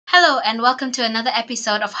Hello and welcome to another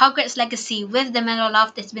episode of Hogwarts Legacy with the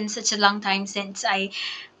Mellowloft. It's been such a long time since I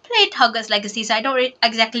played Hogwarts Legacy, so I don't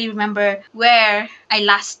exactly remember where I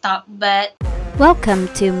last stopped, but welcome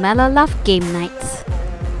to Mellowloft Game Nights.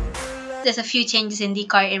 There's a few changes in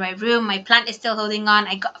decor in my room. My plant is still holding on.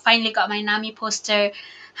 I finally got my Nami poster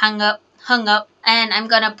hung up, and I'm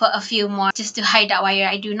gonna put a few more just to hide that wire.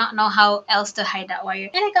 I do not know how else to hide that wire.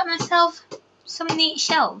 And I got myself some neat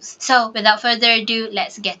shelves. So without further ado,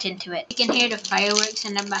 let's get into it. You can hear the fireworks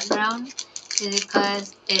in the background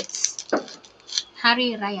because it's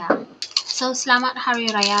Hari Raya. So Selamat Hari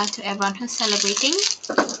Raya to everyone who's celebrating.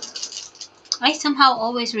 I somehow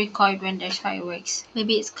always record when there's fireworks.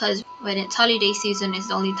 Maybe it's because when it's holiday season is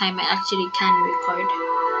the only time I actually can record.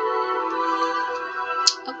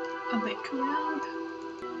 Oh, a bit too loud.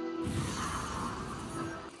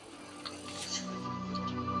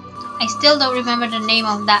 I still don't remember the name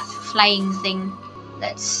of that flying thing.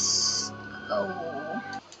 Let's go.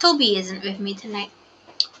 Toby isn't with me tonight.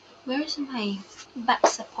 Where's my back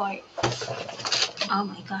support? Oh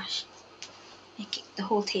my gosh. I kicked the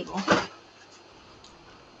whole table.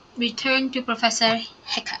 Return to Professor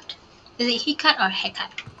Hecat. Is it Hecat or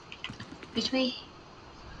Hecat? Which way?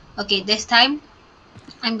 Okay, this time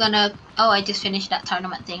I'm gonna... Oh, I just finished that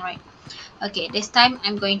tournament thing, right? Okay, this time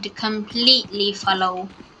I'm going to completely follow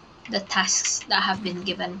the tasks that have been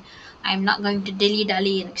given. I'm not going to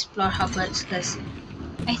dilly-dally and explore Hogwarts because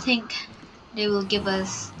I think they will give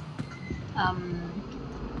us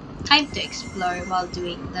time to explore while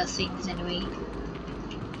doing the things anyway.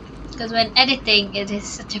 Because when editing, it is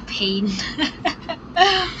such a pain.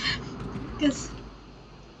 Because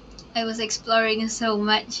I was exploring so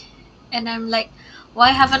much and I'm like,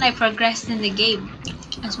 why haven't I progressed in the game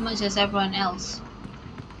as much as everyone else?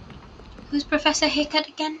 Who's Professor Hecat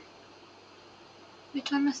again? Which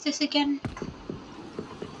one was this again?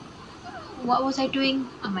 What was I doing?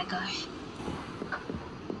 Oh my gosh.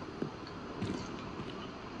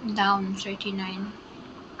 Down 39.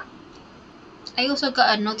 I also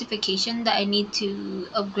got a notification that I need to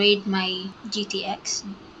upgrade my GTX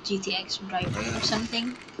driver or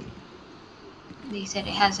something. They said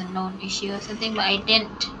it has a known issue or something, but I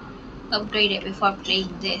didn't upgrade it before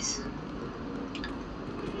playing this.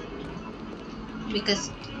 Because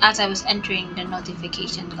as I was entering, the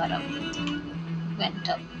notification went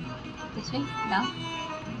up. This way? Down?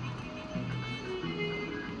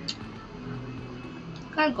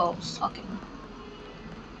 Gargoyles talking.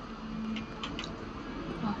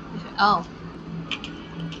 Oh.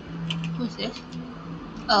 Who's this?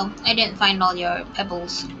 Oh, I didn't find all your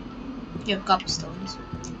pebbles. Your gobstones.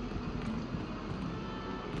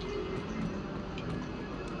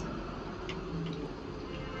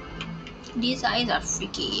 These eyes are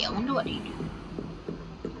freaky. I wonder what they do.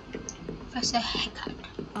 Professor Hecat.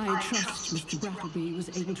 I trust Mr. Brattleby was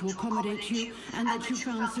able to accommodate you and that you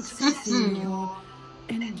found success in your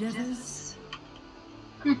endeavors.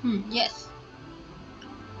 Yes.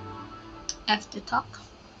 After talk.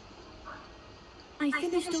 I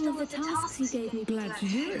finished all of the tasks you gave me. Glad to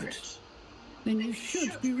hear it. Then you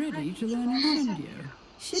should be ready to learn Incendio.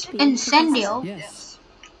 Incendio? Yes.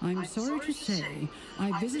 I'm sorry to say,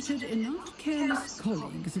 I visited enough careless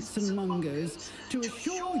colleagues at St. Mungo's to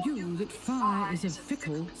assure you that fire is a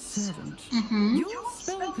fickle servant. Your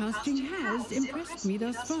spellcasting has impressed me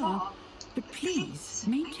thus far, but please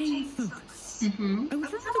maintain focus. I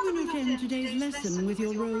would rather we not end today's lesson with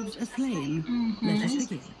your robes aflame. Let us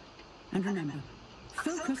begin. And remember,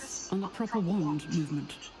 focus on the proper wand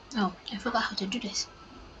movement. Oh, I forgot how to do this.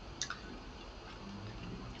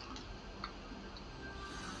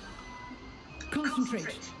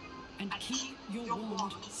 Concentrate and keep your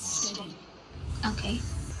wand steady. Okay,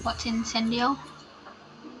 what's Incendio?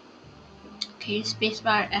 Okay,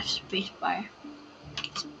 spacebar, F spacebar.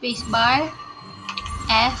 Spacebar,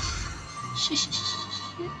 F.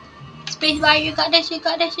 Spacebar, you got this, you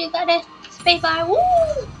got this, you got this. Spacebar, woo!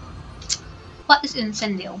 What is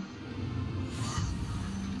Incendio?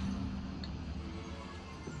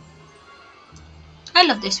 I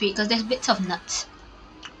love this week because there's bits of nuts.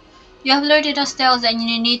 You have learned enough spells and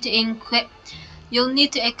you'll need to equip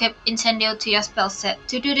Incendio to your spell set.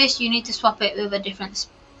 To do this, you need to swap it with a different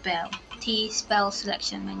spell. T spell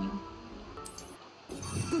selection menu.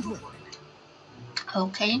 Good work.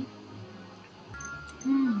 Okay.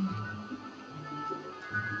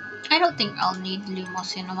 I don't think I'll need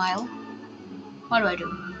Lumos in a while. What do I do?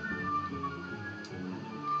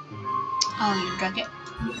 Oh, you drag it.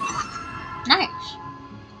 Nice.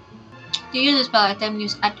 To use a spell item, you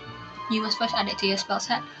must first add it to your spell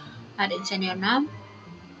set. Add Incendio now.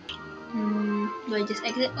 Do I just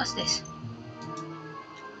exit? What's this?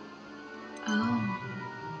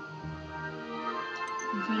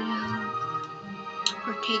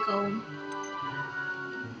 Ortego.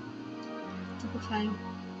 Okay, fine.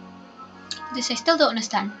 This I still don't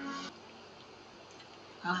understand.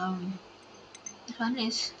 This one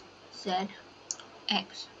is Z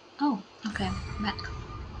X. Oh, okay, back.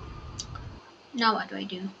 Now what do I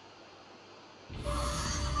do?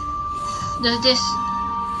 Does this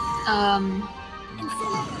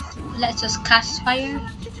lets us cast fire?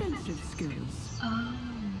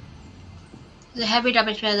 The heavy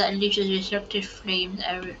double spell that unleashes disruptive flames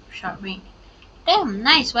at short range. Damn,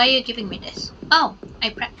 nice. Why are you giving me this? Oh, I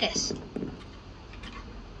practice.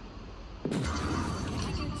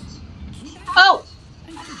 Oh!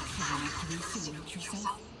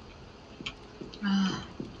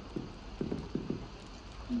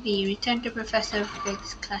 B. Return to Professor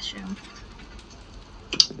Fig's classroom.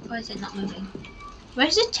 Why is it not moving?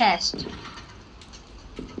 Where's the chest?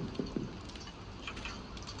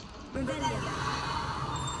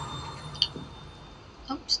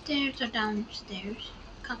 Upstairs or downstairs?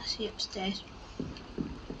 Can't see upstairs.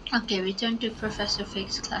 Okay, return to Professor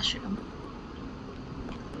Fig's classroom.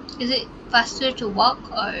 Is it faster to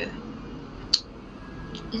walk or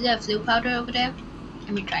is there a flu powder over there?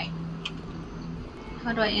 Let me try.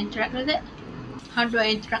 How do I interact with it? How do I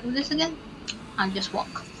interact with this again? I'll just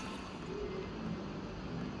walk.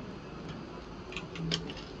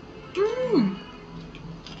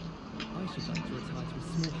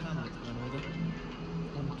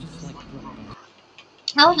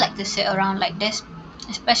 I would like to sit around like this,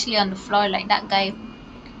 especially on the floor like that guy.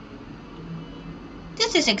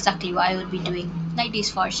 This is exactly what I would be doing, like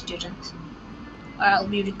these 4 students. Or I'll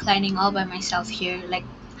be reclining all by myself here, like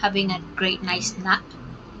having a great nice nap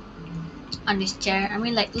on this chair. I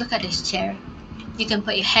mean, like, look at this chair. You can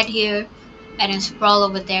put your head here and then sprawl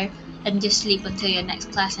over there and just sleep until your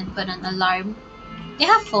next class and put an alarm. They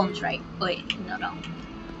have phones, right? Wait, no.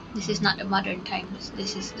 This is not the modern times.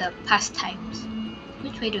 This is the past times.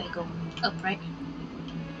 Which way do I go? Up, right?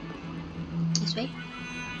 This way?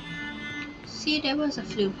 See, there was a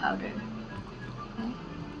flu powder. Okay.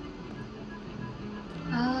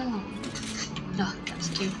 Oh, that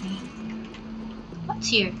scared me. What's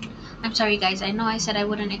here? I'm sorry guys, I know I said I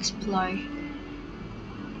wouldn't explore.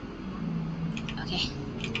 Okay.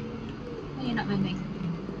 Why are you not moving?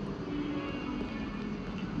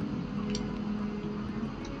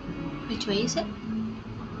 Which way is it?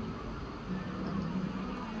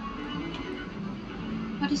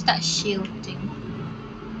 What is that shield thing?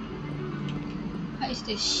 What is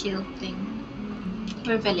this shield thing?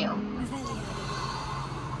 Revelio.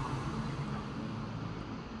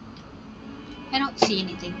 I don't see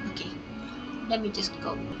anything. Okay, let me just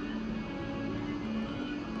go.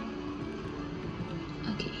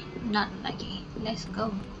 Okay, not lucky. Let's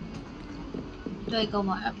go. Do I go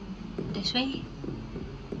more up this way?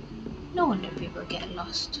 No wonder people get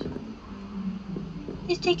lost.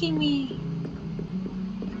 It's taking me.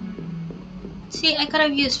 See, I could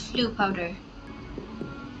have used flu powder.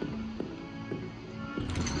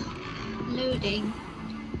 Loading.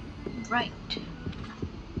 Right.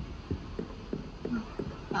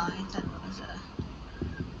 Oh, I thought it was a...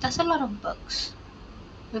 That's a lot of books.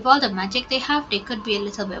 With all the magic they have, they could be a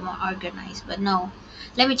little bit more organized, but no.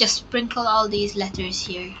 Let me just sprinkle all these letters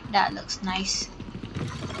here. That looks nice.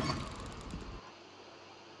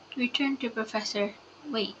 Return to Professor...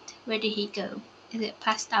 Wait, where did he go? Is it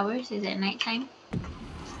past hours? Is it nighttime?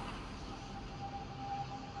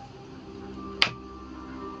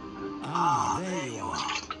 Ah, there you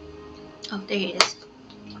are. Oh, there he is.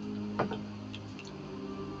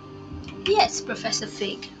 Yes, Professor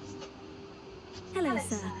Fig. Hello,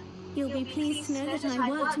 sir. You'll be pleased to know that I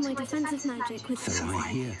worked on my defensive magic with... So I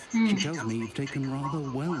hear. She tells me you've taken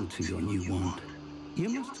rather well to your new wand. You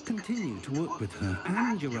must continue to work with her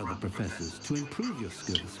and your other professors to improve your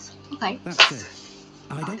skills. Okay. That said,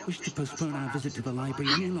 I don't wish to postpone our visit to the library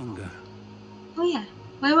any longer. Oh yeah.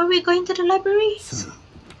 Why were we going to the library? So,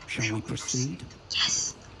 shall we proceed?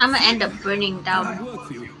 Yes. I'm gonna end up burning down. Work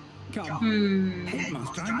for you. Come.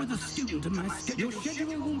 Headmaster, I'm with a student and my schedule. Your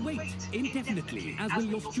schedule will wait indefinitely, as will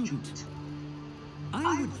your student.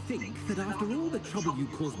 I would think that after all the trouble you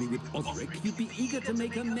caused me with Osric, you'd be eager to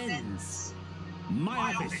make amends.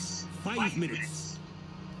 My office, 5 minutes.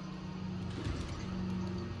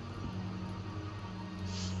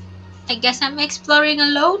 I guess I'm exploring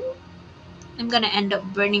alone? I'm gonna end up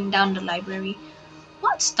burning down the library.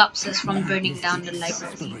 What stops us from burning down the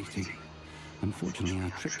library? Unfortunately,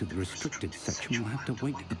 our trip to the restricted section will have to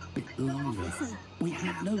wait a bit longer. We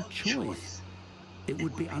have no choice. It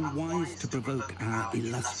would be unwise to provoke our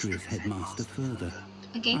illustrious headmaster further.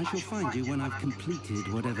 Okay. I shall find you when I've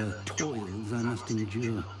completed whatever toils I must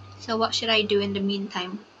endure. So what should I do in the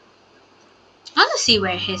meantime? I want to see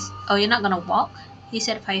where his... Oh, you're not gonna walk? He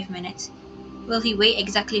said 5 minutes. Will he wait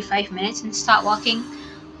exactly 5 minutes and start walking?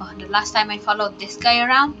 Oh, the last time I followed this guy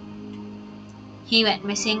around, he went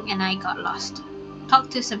missing and I got lost. Talk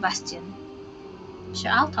to Sebastian.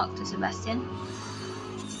 Sure, I'll talk to Sebastian.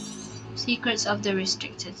 Secrets of the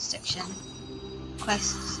restricted section.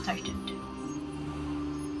 Quest started.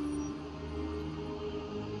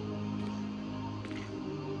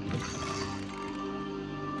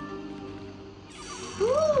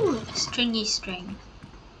 Ooh, a stringy string.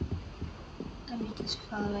 Let me just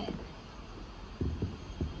follow it.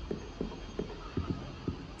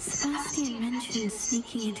 Sebastian mentioned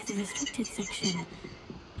sneaking into the restricted section.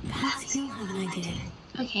 Perhaps he'll have an idea.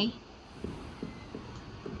 Okay.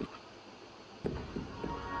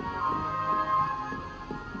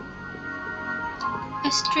 A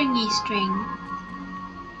stringy string.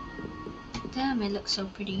 Damn, it looks so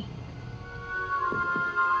pretty.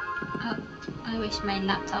 Oh, I wish my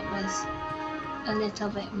laptop was a little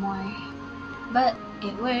bit more, but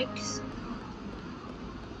it works.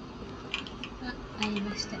 Oh, I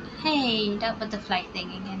missed it. Hey, that butterfly thing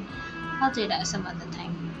again. I'll do that some other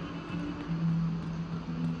time.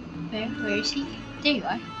 Where is he? There you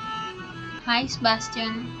are. Hi,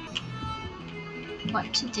 Sebastian.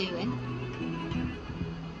 What you doing?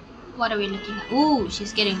 What are we looking at? Ooh,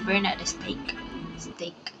 she's getting burned at the stake.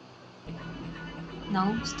 Stake.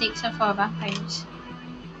 No, stakes are for vampires.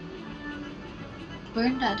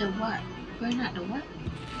 Burned at the what? Burned at the what?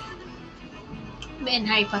 But in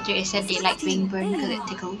Harry Potter it said they like being burned because it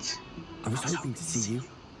tickles. I was hoping to see you.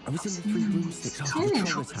 I was in the Three Broomsticks after the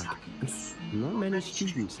troll attack. Not many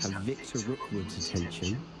students have Victor Rookwood's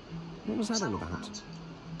attention. What was that all about?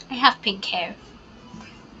 I have pink hair.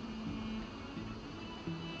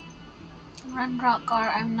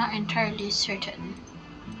 Ranrockar, I'm not entirely certain.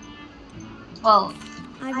 Well,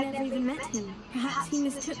 I've never even met him. Perhaps he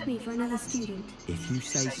mistook me for another student. If you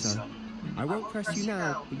say so. I won't press you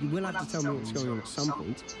now, but you will have to tell me what's going on at some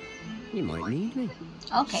point. You might need me.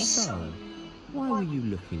 okay. So, why were you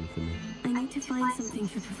looking for me? I need to find something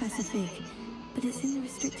for Professor Fig, but it's in the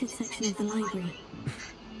restricted section of the library.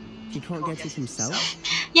 He can't get it himself?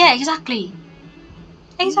 Yeah, exactly.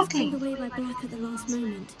 He was Exactly. pulled away by Black at the last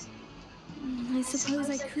moment. I suppose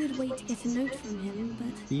I could wait to get a note from him,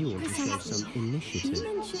 but... You want to show some You initiative.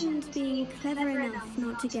 mentioned being clever enough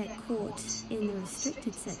not to get caught in the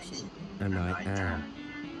restricted section. And I am.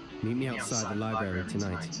 Meet me outside the library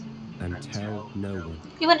tonight. And tell no one.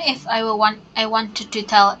 Even if I wanted to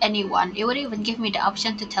tell anyone, it wouldn't even give me the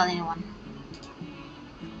option to tell anyone.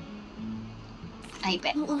 I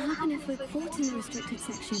bet. What will happen if we're caught in the restricted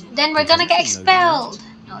section? Then we're gonna get expelled.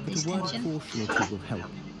 No, But a word of detention. caution or two will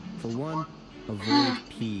help. For one, avoid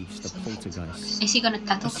Peeves, the poltergeist. Is he gonna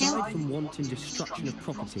tattletale? Aside from wanting destruction of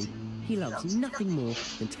property, he loves nothing more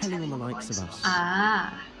than telling on the likes of us.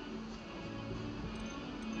 Ah.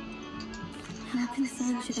 How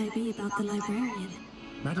concerned should I be about the librarian?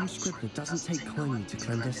 Madam Scribner doesn't take kindly to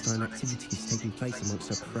clandestine activities taking place amongst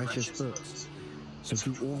her precious books. So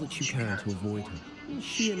do all that you can to avoid her.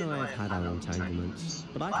 She and I have had our entanglements,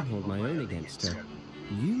 but I can hold my own against her.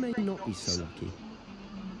 You may not be so lucky.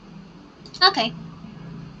 Okay.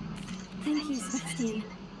 Thank you, Sebastian.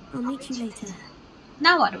 I'll meet you later.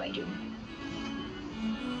 Now what do I do?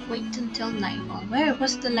 Wait until nightfall. Where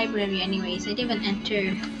was the library anyways? I didn't even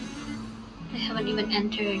enter. I haven't even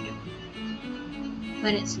entered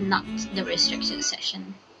when it's not the restricted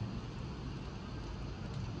session.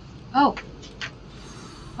 Oh.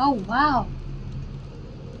 Oh wow.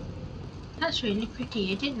 That's really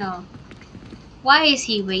pretty. I didn't know. Why is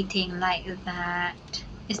he waiting like that?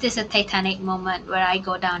 Is this a Titanic moment where I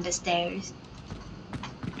go down the stairs?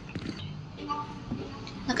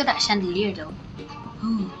 Look at that chandelier though.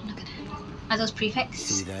 Ooh, look at that. Are those prefects?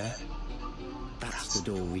 See there? That's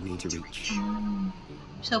the door we need to reach.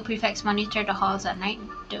 So prefects monitor the halls at night,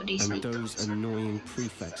 do they And sleep? those annoying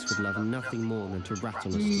prefects would love nothing more than to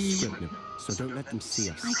rattle us to Scribner. So don't let them see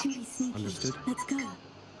I us. can be sneaky. Understood? Let's go.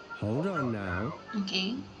 Hold on now.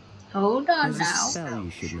 Okay. Hold on There's a now. spell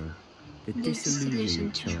you should know. The Disillusion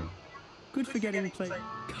disillusion charm. charm. Good for getting played.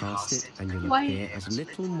 Cast it and you'll Why- appear as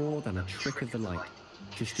little more than a trick of the light.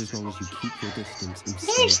 Just as long as you keep your distance and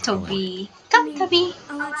There's stay quiet. Toby. Come, Toby.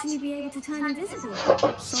 I'll actually be able to turn invisible.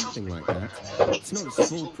 Something like that. It's not as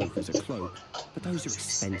foolproof as a cloak, but those are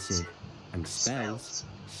expensive. And spells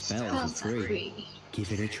are Spells are free. free.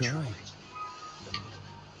 Give it a try.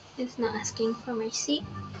 It's not asking for my seat.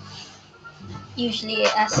 Usually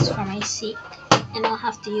it asks for my seat, and I'll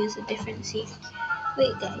have to use a different seat.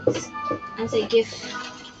 Wait guys, as I give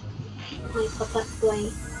my pop-up boy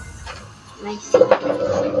my seat.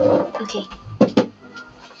 Okay.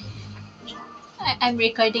 I'm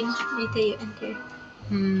recording later you enter.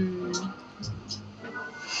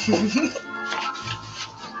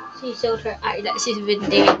 She showed her art that she's been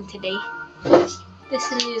doing today.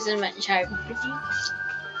 Disillusionment charm.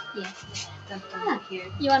 Yes. Here.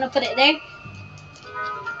 You wanna put it there?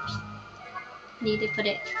 Need to put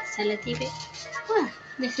it sellotape it.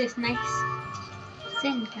 This is nice.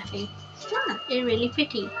 Zen cafe. It's really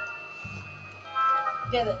pretty.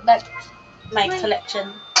 Give it back. My Wait.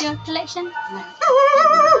 collection. Your collection?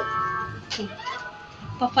 Okay.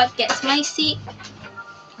 Pop-up gets my seat.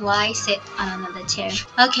 Why sit on another chair?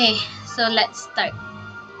 Okay, so let's start.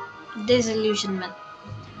 Disillusionment.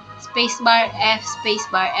 Spacebar F,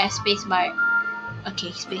 spacebar F, spacebar. Okay,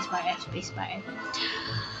 spacebar F, spacebar F.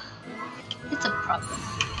 It's a problem.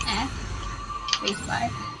 F, spacebar.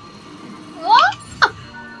 What?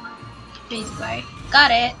 Spacebar.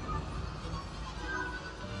 Got it.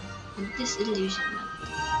 Disillusionment.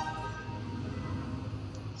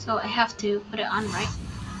 So I have to put it on, right?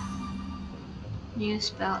 New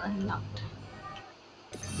spell unlocked.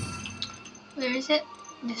 Where is it?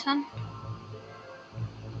 This one?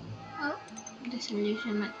 Oh,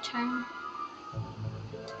 disillusionment charm.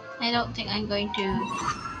 I don't think I'm going to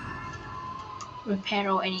repair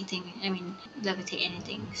or anything. I mean, levitate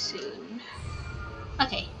anything soon.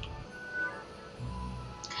 Okay.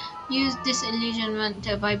 Use disillusionment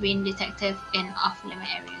to avoid being detected in off-limit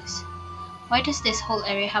areas. Why does this whole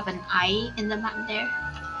area have an eye in the map there?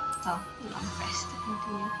 Oh, long press to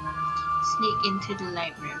continue. Sneak into the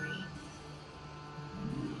library.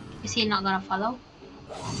 Is he not gonna follow?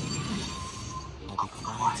 I'll be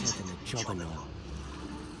quieter than a juggernaut.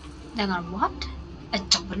 They're gonna what? A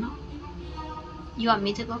juggernaut? You want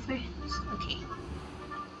me to go first? Okay.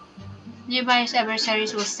 Nearby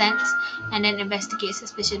adversaries will sense and then investigate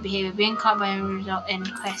suspicious behavior. Being caught by a result in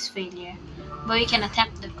quest failure. But we can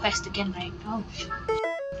attempt the quest again, right? Oh.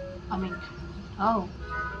 I mean, oh.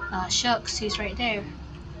 Shucks, he's right there.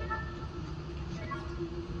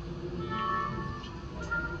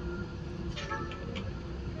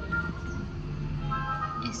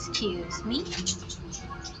 Excuse me?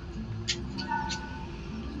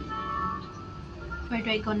 Where do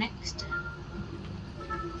I go next?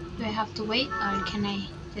 Do I have to wait or can I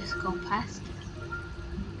just go past?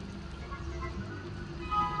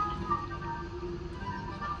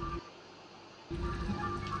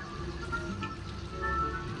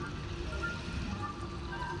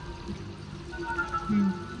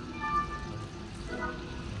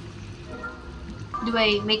 Do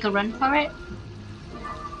I make a run for it?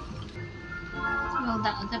 Well,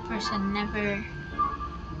 that other person never...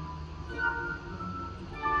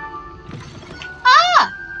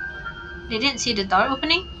 Ah! They didn't see the door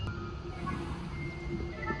opening?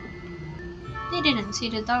 They didn't see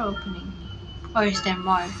the door opening. Or is there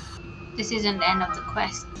more? This isn't the end of the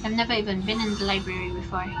quest. I've never even been in the library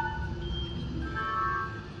before.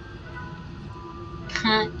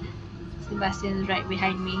 Sebastian is right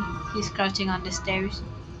behind me. He's crouching on the stairs.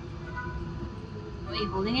 Are you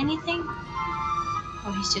holding anything?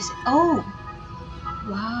 Oh, he's just... Oh!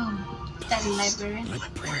 Wow. That librarian.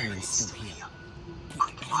 Librarian's still here.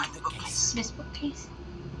 This bookcase.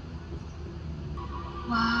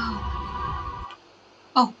 Wow.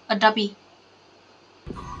 Oh, a dubby.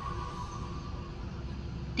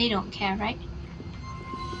 They don't care, right?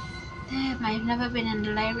 Damn, I've never been in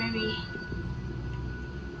the library.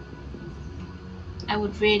 I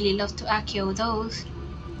would really love to accio those.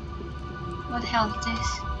 What the hell is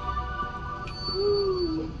this?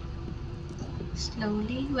 Ooh.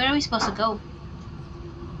 Slowly. Where are we supposed to go?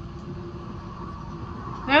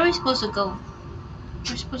 Where are we supposed to go?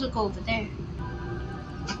 We're supposed to go over there.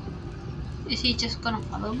 Is he just gonna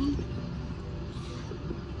follow me?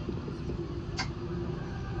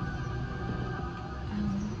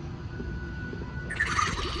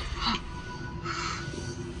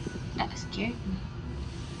 That scared me.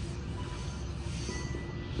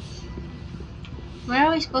 Where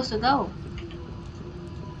are we supposed to go?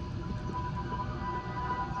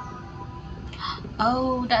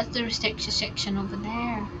 Oh, that's the restriction section over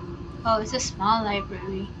there. Oh, it's a small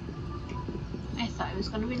library. I thought it was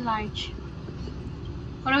gonna be large.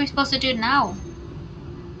 What are we supposed to do now?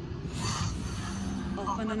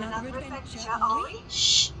 Off on another adventure, are we?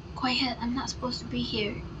 Shh! Quiet, I'm not supposed to be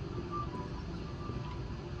here.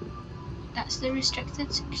 That's the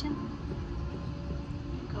restricted section.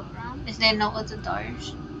 Go around. Is there no other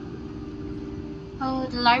doors? Oh,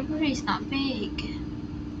 the library is not big.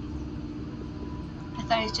 I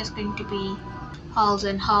thought it's just going to be halls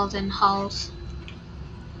and halls and halls.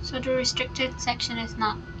 So the restricted section is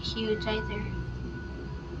not huge either.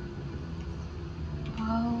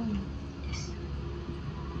 Oh,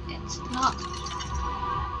 it's locked.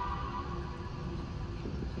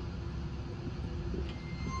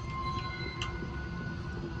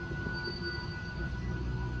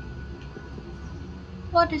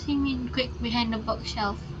 What does he mean, quick behind the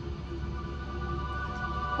bookshelf?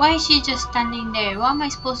 Why is she just standing there? What am I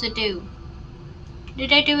supposed to do?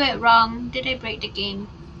 Did I do it wrong? Did I break the game?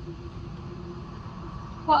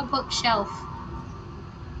 What a bookshelf.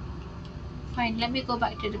 Fine, let me go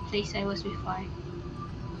back to the place I was before.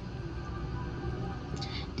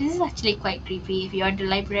 This is actually quite creepy if you're the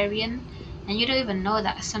librarian and you don't even know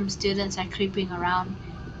that some students are creeping around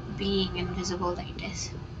being invisible like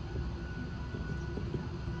this.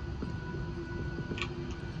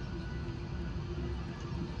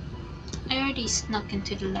 I already snuck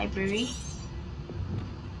into the library.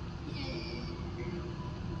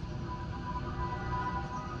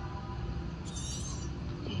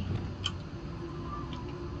 Okay.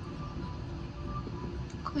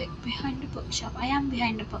 Quick, behind the bookshelf. I am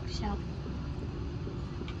behind the bookshelf.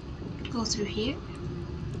 Go through here.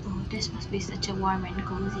 Oh, this must be such a warm and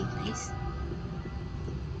cozy place.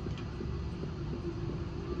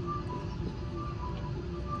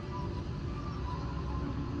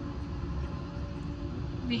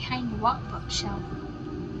 Behind what bookshelf?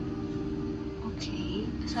 Okay,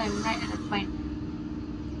 so I'm right at the point.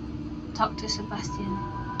 Talk to Sebastian.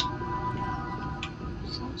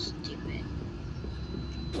 So stupid.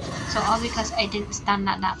 So all because I didn't stand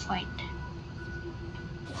at that point.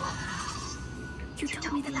 You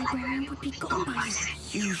told me the librarian would be gone by now.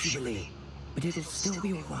 Usually. But it'll still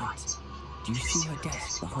be alright. Do you see her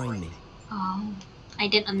desk behind me? Oh, I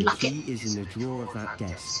didn't The unlock it. key is in the drawer of that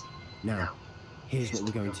desk. Now, here's what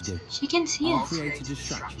we're going to do. She can see I'll us. create a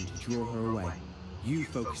distraction to draw her away. You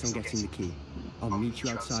focus on getting the key. I'll meet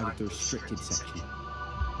you outside of the restricted section.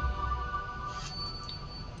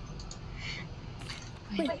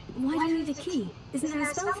 Wait, why do you need a key? Isn't there a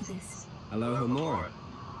spell for this? Alohomora.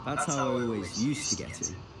 That's how I always used to get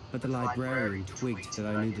in. But the librarian twigged that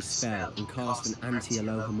I knew the spell and cast an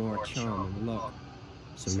anti-Alohomora charm on the lock.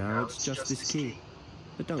 So now it's just this key.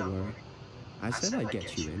 But don't worry. I said I'd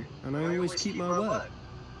get you in, and I always keep my word.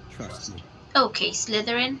 Trust me. Okay,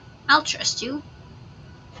 Slytherin, I'll trust you.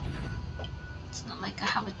 It's not like I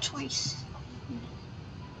have a choice.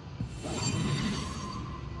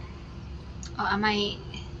 Oh, am I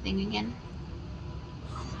thing again?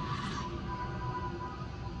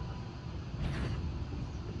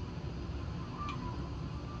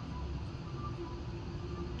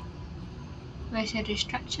 Where's your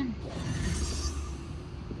distraction?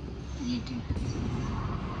 What do you do?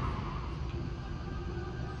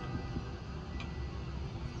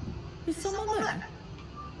 Is someone there?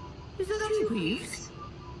 Is that you, Peeves?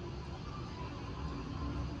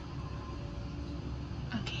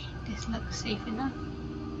 Okay, this looks safe enough.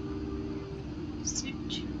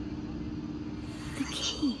 Search. The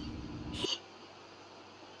key.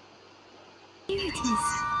 Here it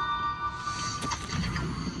is.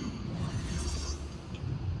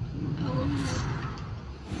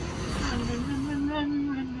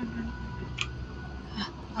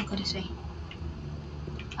 I'll go this way.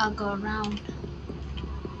 I'll go around.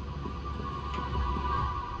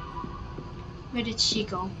 Where did she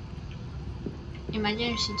go?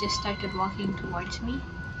 Imagine if she just started walking towards me.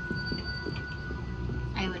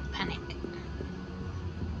 I would panic.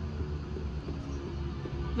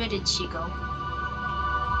 Where did she go?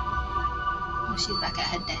 Oh, she's back at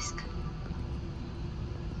her desk.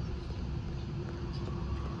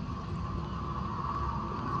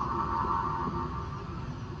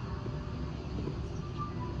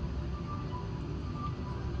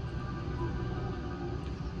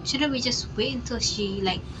 Shouldn't we just wait until she,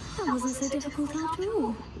 like... That wasn't so difficult after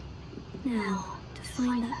all. Now, to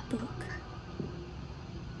find that book.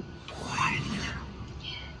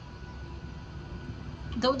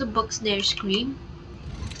 Though the books there scream.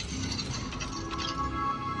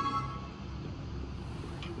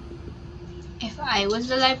 If I was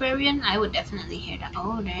the librarian, I would definitely hear that.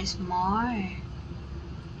 Oh, there's more.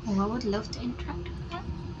 Oh, I would love to interact with that.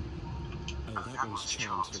 Oh, that one's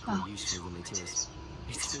charmed look more useful than it is.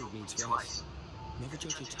 It's fooled me twice. Never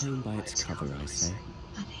judge a tome by its cover, I say.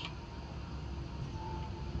 Okay.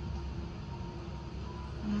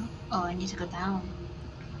 Oh, I need to go down.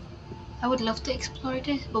 I would love to explore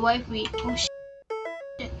this, but what if we... Oh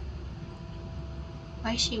shit.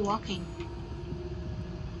 Why is she walking?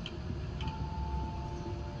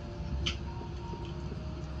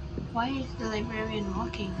 Why is the librarian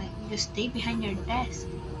walking? Like, just stay behind your desk.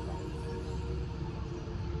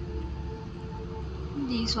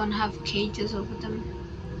 These one have cages over them.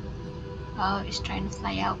 Oh, it's trying to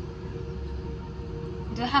fly out.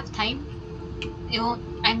 Do I have time? It won't.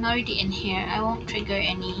 I'm already in here. I won't trigger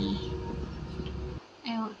any.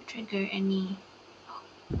 I won't trigger any. Oh.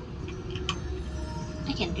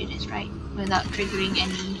 I can do this, right? Without triggering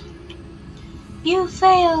any. You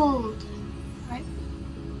failed! Right?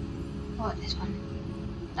 What, this one?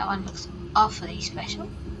 That one looks awfully special.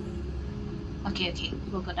 Okay,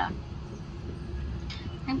 we'll go down.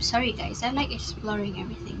 I'm sorry guys, I like exploring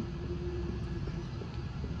everything.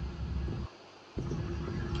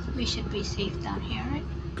 We should be safe down here, right?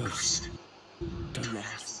 Ghost. Don't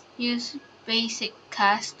ask. Use basic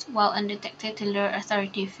cast while undetected to lure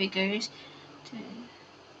authority figures to...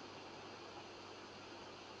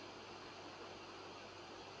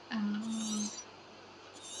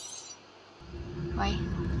 Why?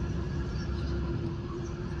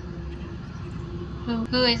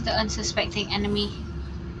 Who is the unsuspecting enemy?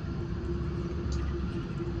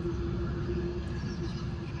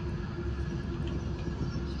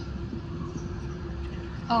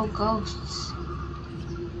 Oh, ghosts.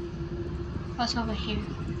 What's over here?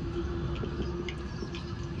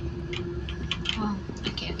 Oh,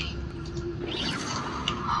 okay.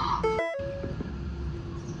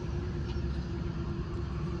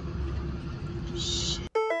 Shit.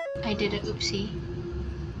 I did an oopsie.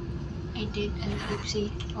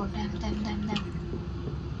 Oh, damn.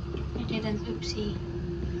 I did an oopsie.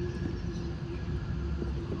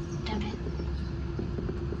 Damn it.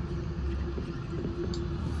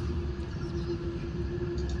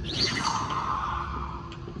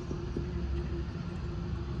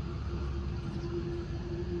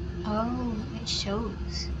 Oh, it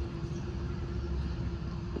shows.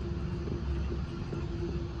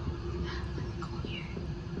 Go here.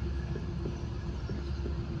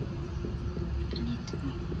 I need to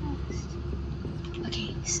be fast.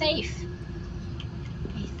 Okay, safe.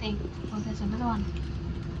 I think. Oh, there's another one.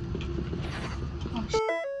 Oh,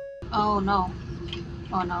 oh no.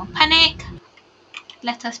 Oh no. Panic!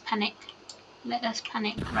 Let us panic. Let us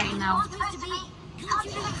panic right now.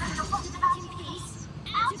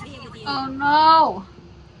 Oh no!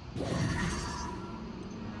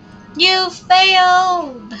 You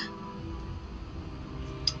failed!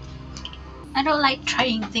 I don't like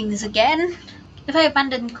trying things again. If I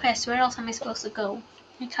abandon quest, where else am I supposed to go?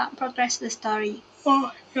 I can't progress the story.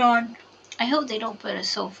 Oh god. I hope they don't put us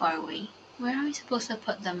so far away. Where are we supposed to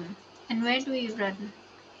put them? And where do we run?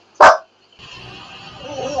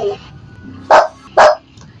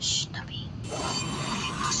 Shh, Tubby.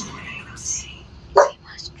 We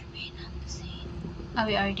must remain on the scene. Are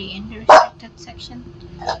we already in the restricted section?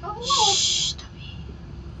 Shh, Tubby.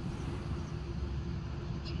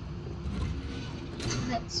 Okay.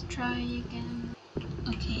 Let's try again.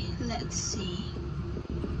 Okay, let's see.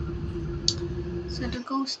 So the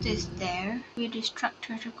ghost is there. We distract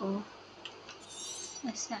her to go.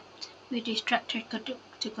 Except we distract her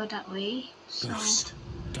to go that way. So Ghost.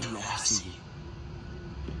 Don't ask.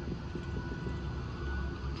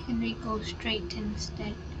 can we go straight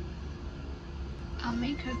instead? I'll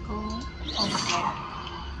make her go over there.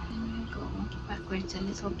 Can you go backwards a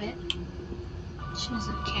little bit? She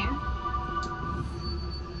doesn't care.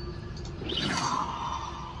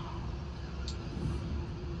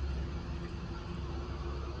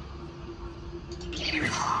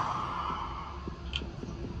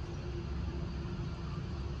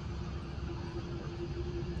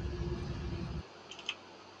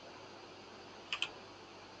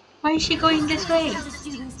 Why is she going this way?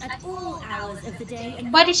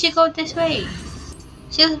 Why did she go this way?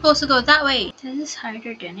 She was supposed to go that way. This is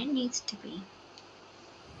harder than it needs to be.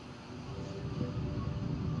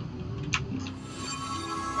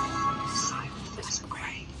 Silent as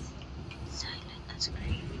grave.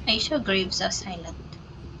 Are you sure graves are silent?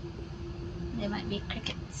 They might be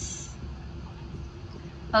crickets.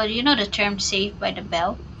 Oh, do you know the term saved by the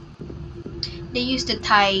bell? They used to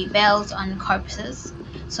tie bells on corpses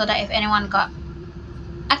so that if anyone got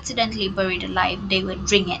accidentally buried alive, they would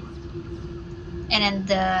ring it. And then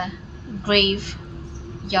the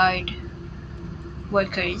graveyard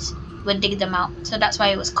workers would dig them out. So that's why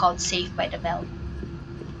it was called Saved by the Bell.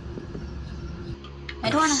 I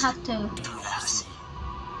don't want to have to...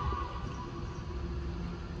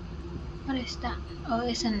 What is that? Oh,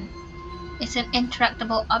 it's an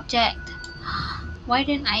interactable object. Why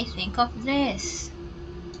didn't I think of this?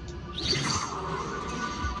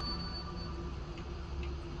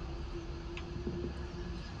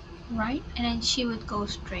 Right? And then she would go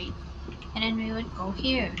straight. And then we would go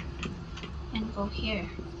here. And go here.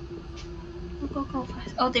 Go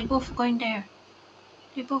fast. Oh, they both going there.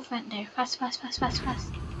 They both went there. Fast.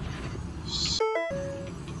 Shh.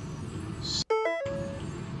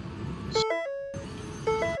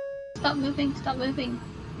 Stop moving.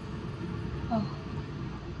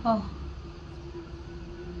 Oh,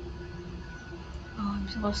 I'm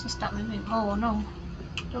supposed to stop moving. Oh no,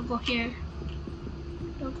 don't go here.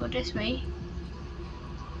 Don't go this way.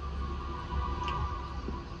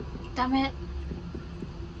 Damn it.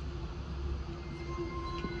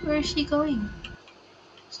 Where is she going?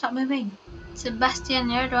 Stop moving. Sebastian,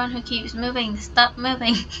 you're the one who keeps moving. Stop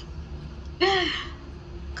moving.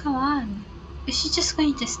 Come on. Is she just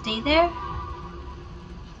going to stay there?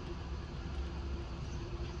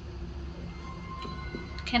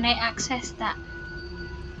 Can I access that?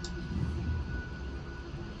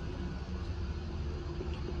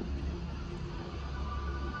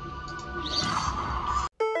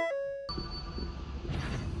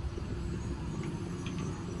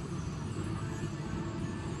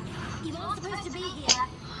 You aren't supposed to be here.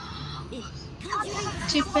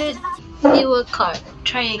 Stupid. Evil card.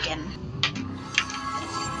 Try again.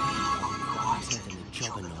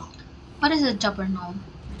 What is a juggernaut?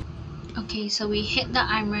 Okay, so we hit the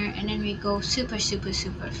armor and then we go super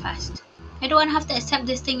fast. I don't want to have to accept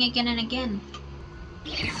this thing again and again.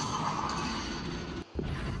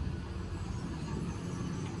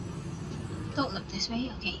 Don't look this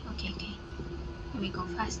way. Okay. Here we go.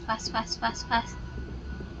 Fast.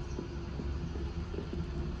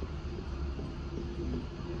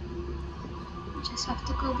 Just have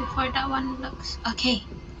to go before that one looks. Okay.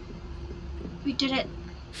 We did it.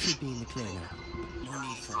 Should be in the clear now. No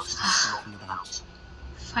need for us to be talking about.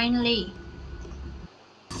 Finally.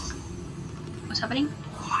 What's happening?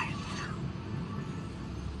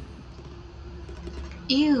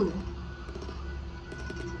 Ew.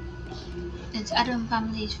 It's Adam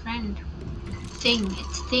family's friend.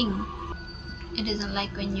 It's thing. It doesn't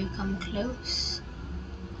like when you come close.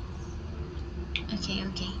 Okay.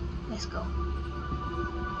 Let's go.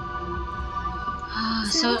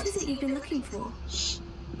 So what is it you've been looking for? Shh.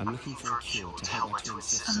 I'm looking for a cure to help my twin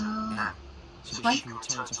sister, Anne, so that what? she can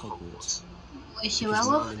return to Hogwarts. Is she a Because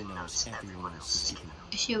werewolf? Merlin knows everyone else is seeking her.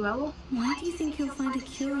 Is she a werewolf? Why do you think you'll find a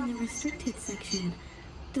cure in the restricted section?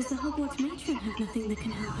 Does the Hogwarts matron have nothing that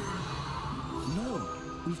can help her? No,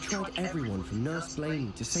 we've tried everyone from Nurse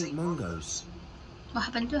Blaney to St. Mungo's. What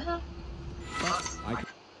happened to her? But I can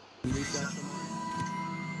research on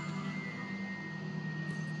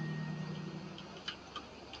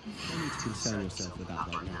No need to concern yourself with that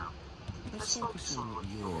right now. Let's focus on what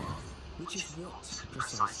you're after. Which is what,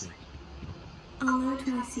 precisely? I'll know it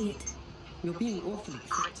when I see it. You're being awfully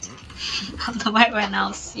cryptic. On the right when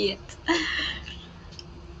I'll see it.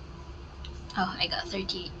 Oh, I got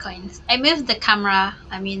 38 coins. I moved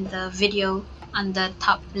the video on the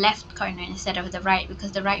top left corner instead of the right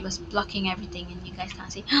because the right was blocking everything and you guys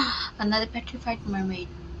can't see. Another petrified mermaid.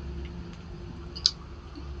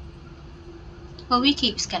 Well, we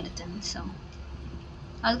keep skeletons, so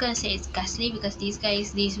I was gonna say it's ghastly because these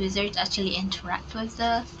wizards actually interact with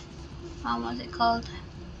the what's it called?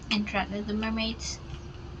 Interact with the mermaids.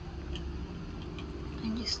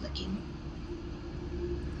 I'm just looking.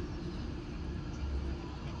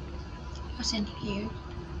 What's in here?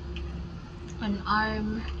 An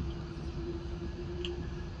arm.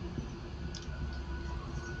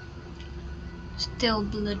 Still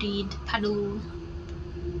bloodied paddle.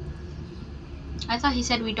 I thought he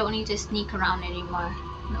said we don't need to sneak around anymore.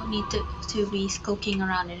 No need to be skulking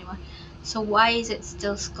around anymore. So why is it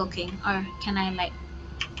still skulking? Or can I like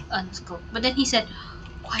unskulk? But then he said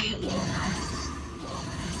quietly now.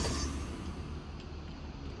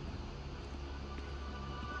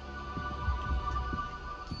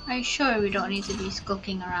 Are you sure we don't need to be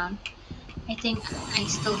skulking around? I think I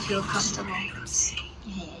still feel comfortable.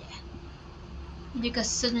 Yeah. Because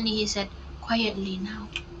suddenly he said quietly now.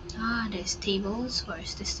 Ah, there's tables for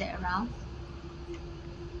us to sit around.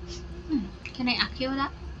 Can I accio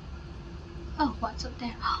that? Oh, what's up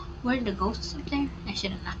there? Were the ghosts up there? I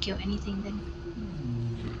shouldn't accio anything then.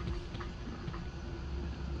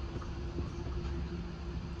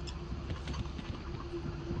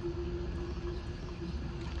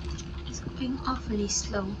 It's going awfully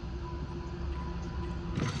slow.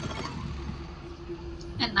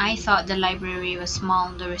 And I thought the library was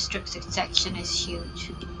small, the restricted section is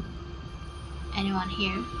huge. Anyone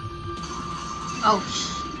here? Oh,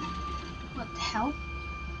 what the hell?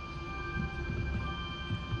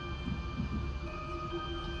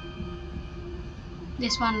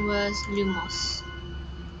 This one was Lumos.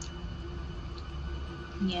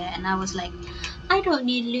 Yeah, and I was like, I don't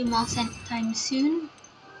need Lumos anytime soon.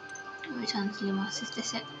 Which one's Lumos? Is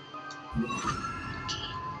this it? Okay.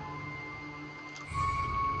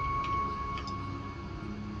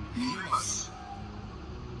 Yes.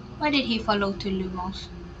 Why did he follow to Lumos?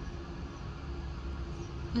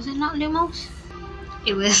 Was it not Lumos?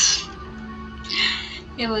 It was.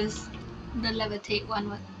 It was the levitate one.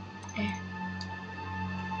 Was there?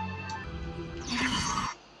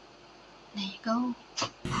 There you go.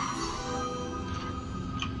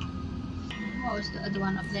 What was the other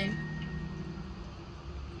one up there?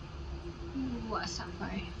 Ooh, what a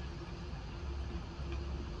safari.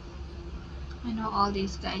 I know all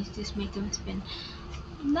these guys, just make them spin.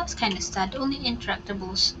 That's kind of sad. The only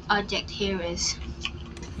interactable object here is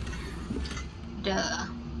the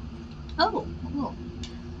oh,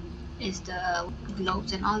 is the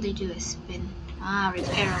globes, and all they do is spin. Ah,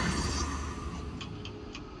 repair them.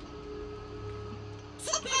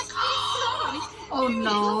 Oh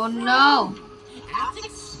no, no! Out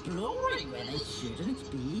exploring where they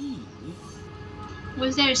shouldn't be.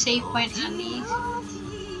 Was there a save point on these?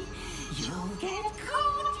 You'll get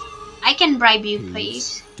caught. I can bribe you, Peeves,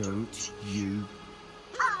 please. don't you?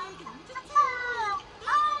 I'm going to tell.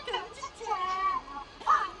 I'm going to tell.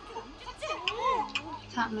 I'm going to tell.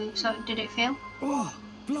 Can't move. So did it fail? Oh,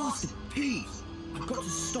 blasted Peeves! I've got to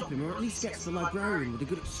stop him, or at least get to the librarian with a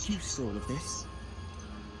good excuse for all of this.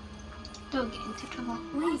 Don't get into trouble.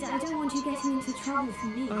 Wait, I don't want you getting into trouble for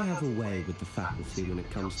me. I have a way with the faculty when it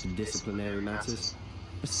comes to disciplinary matters.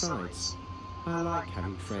 Besides, I like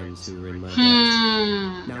having friends who are in my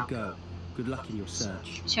debt. Now go. Good luck in your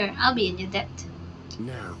search. Sure, I'll be in your debt.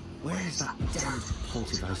 Now, where has that damned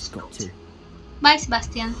poltergeist got to? Bye,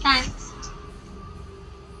 Sebastian. Thanks.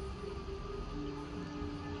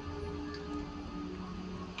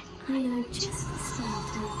 I know just the spell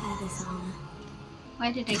to repair this armor.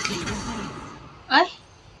 Why did I click repair? What?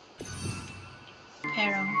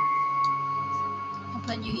 Pero. I'll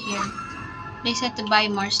put you here. They said to buy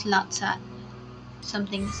more slots at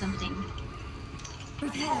something something.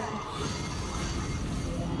 Repair.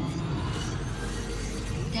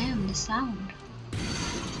 Damn, the sound.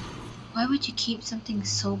 Why would you keep something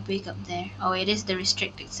so big up there? Oh, it is the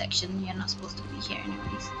restricted section. You're not supposed to be here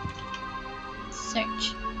anyways.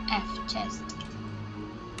 Search F chest.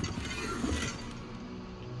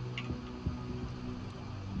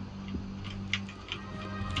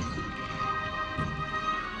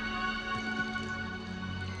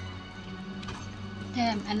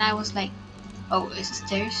 Damn, and I was like, oh, is it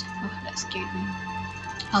stairs? Oh, that scared me.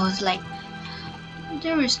 I was like,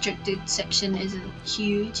 the restricted section isn't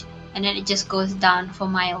huge, and then it just goes down for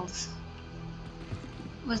miles.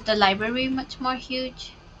 Was the library much more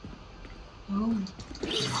huge? Oh.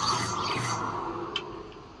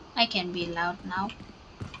 I can be loud now.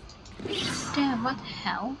 Damn, what the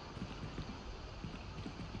hell?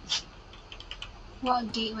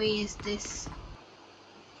 What gateway is this?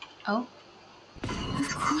 Oh.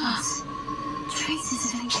 Of course.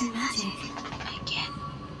 Traces of ancient magic. Again.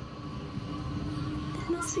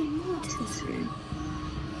 There must be more to this room.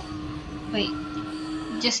 Wait,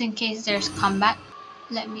 just in case there's combat,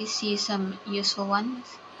 let me see some useful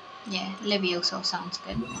ones. Yeah, Levioso sounds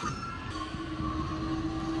good.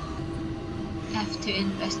 Have to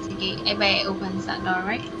investigate. I bet it opens that door,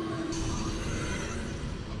 right?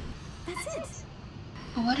 That's it.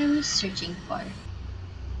 What are we searching for?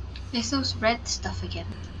 There's those red stuff again.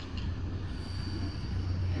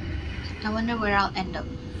 I wonder where I'll end up.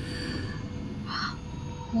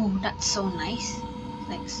 Oh, that's so nice.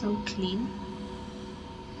 Like so clean.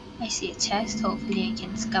 I see a chest. Hopefully I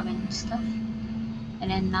can scavenge stuff. And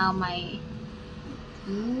then now my...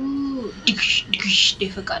 Ooh. They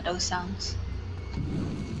forgot those sounds.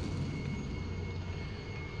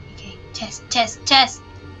 Okay, chest, chest, chest!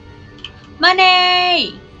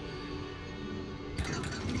 Money!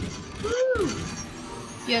 Woo!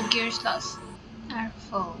 Your gear slots are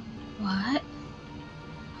full. What?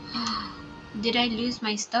 Did I lose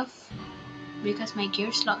my stuff because my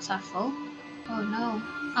gear slots are full? Oh no.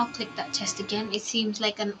 I'll click that chest again. It seems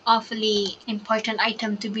like an awfully important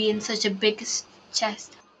item to be in such a big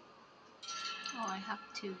chest. Oh, I have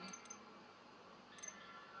to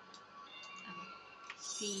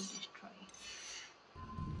see destroy.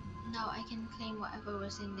 Now I can claim whatever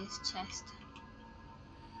was in this chest.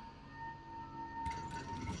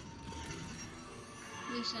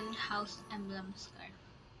 Loosened house emblem scarf.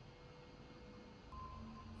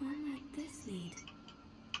 Where might this lead?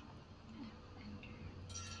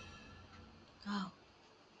 Oh,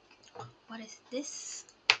 what is this?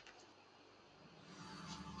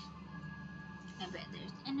 I bet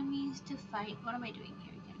there's enemies to fight. What am I doing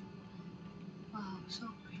here again? Wow, so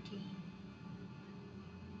pretty.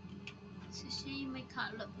 It's a shame I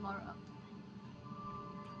can't look more up.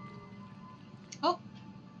 Oh!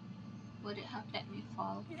 Would it have let me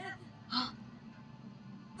fall?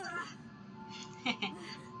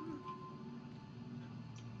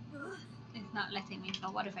 It's not letting me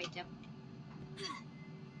fall. What if I jump?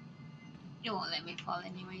 It won't let me fall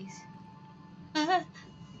anyways.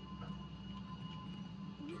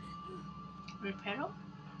 Reparo?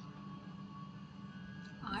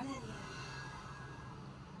 R?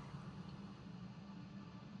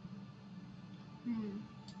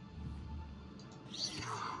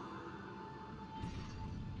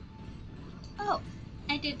 Oh!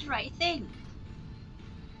 I did the right thing!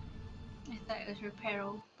 I thought it was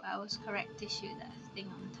Reparo, but I was correct to shoot that thing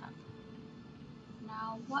on top.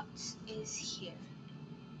 Now what is here?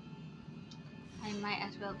 I might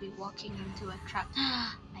as well be walking into a trap.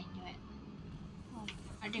 I knew it. Oh,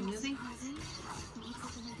 are they moving?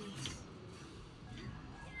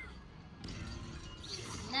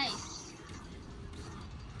 Nice.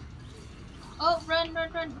 Oh, run,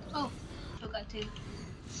 run, run. Oh, forgot to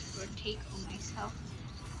rotate on myself.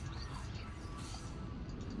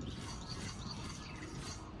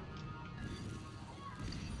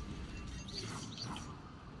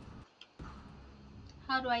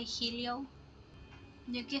 How do I heal you?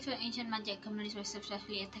 You give your ancient magic communities by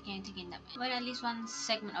successfully attacking and taking them. When at least one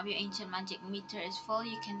segment of your ancient magic meter is full,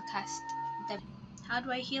 you can cast them. How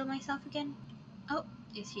do I heal myself again? Oh,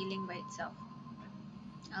 it's healing by itself.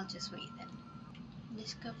 I'll just wait then.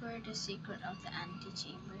 Discover the secret of the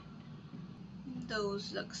antechamber.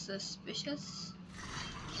 Those look suspicious.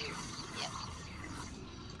 Yep.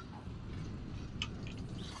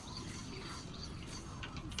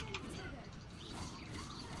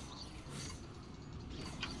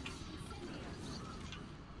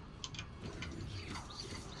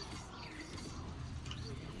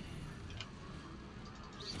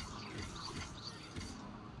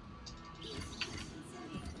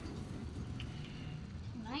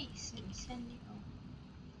 Nice, incendio.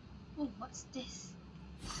 Oh, what's this?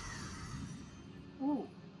 Oh,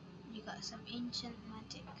 you got some ancient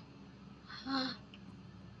magic. Huh.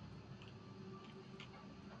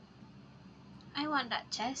 I want that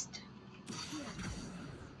chest.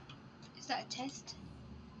 Is that a chest?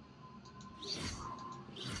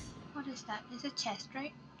 What is that? It's a chest,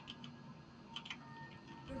 right?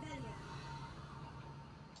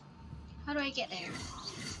 How do I get there?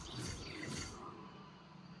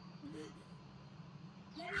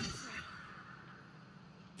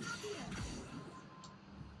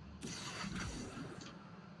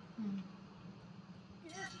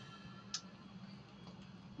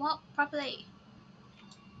 Walk properly.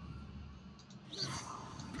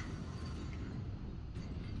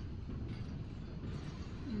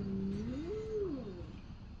 Ooh,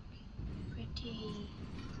 pretty.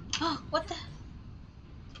 Oh, what the?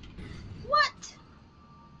 What?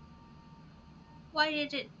 Why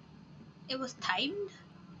did it? It was timed?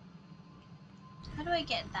 How do I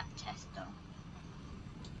get that chest though?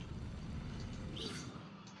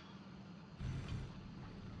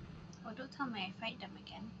 Oh, don't tell me I fight them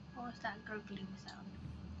again. What was that gurgling sound?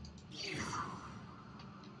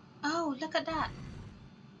 Oh, look at that!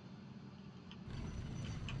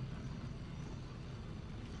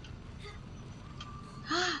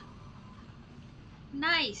 Ah!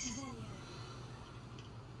 Nice!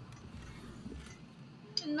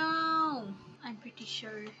 No! I'm pretty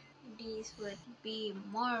sure these would be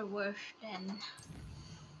more worth than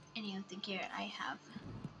any of the gear I have.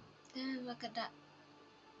 Then look at that.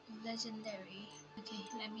 Legendary. Okay,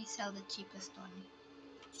 let me sell the cheapest one.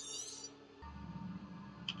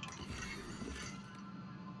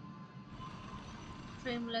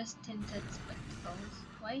 Frameless tinted spectacles.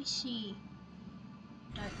 Why is she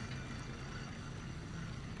dark?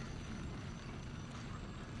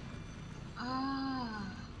 Ah,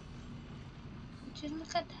 would you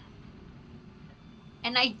look at that?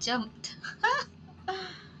 And I jumped.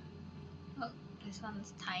 Oh, this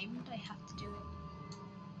one's timed. I have to do it.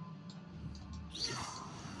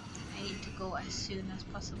 I need to go as soon as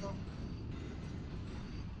possible.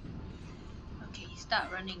 Okay,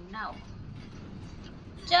 start running now.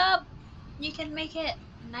 Jump! You can make it.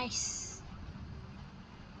 Nice.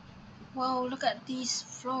 Wow, look at these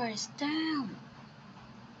floors. Damn.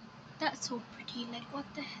 That's so pretty. Like, what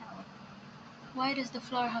the hell? Why does the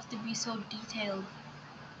floor have to be so detailed?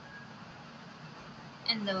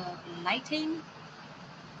 And the lighting?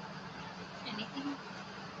 Anything?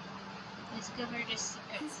 Discover the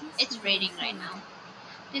secret. It's raining right now.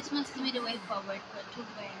 This must be the way forward, but to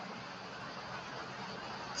where?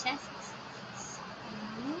 Chests.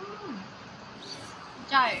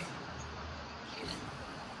 Jar.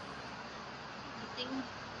 Anything?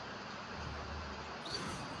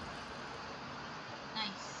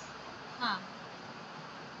 Nice. Huh.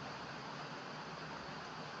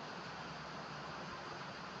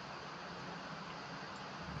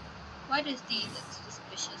 Why does these look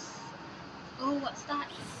suspicious? Oh, what's that?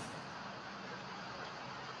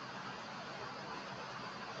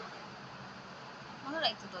 I would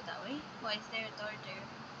like to go that way. Why is there a door there?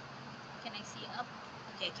 Can I see up?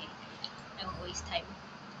 Okay, okay. I won't waste time.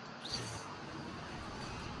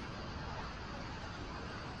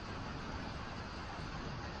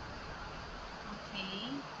 Okay.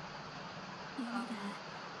 Nearly there.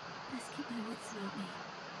 Let's keep my wits about me.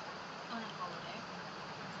 I wanna go over there.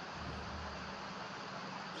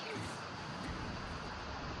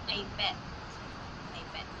 I bet. I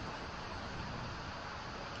bet.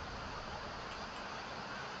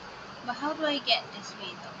 But how do I get this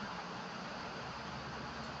way though?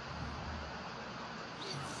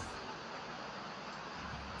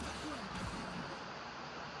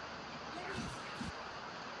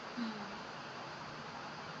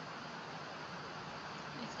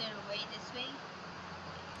 Is there a way this way?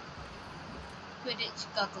 Quidditch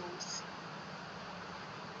goggles.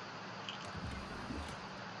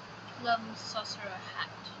 Plum sorcerer hat.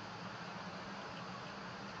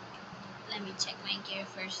 Let me check my gear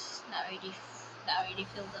first. That already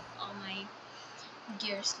filled up all my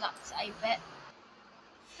gear slots, I bet.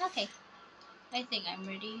 Okay, I think I'm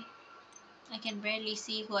ready. I can barely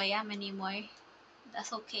see who I am anymore.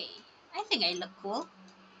 That's okay. I think I look cool.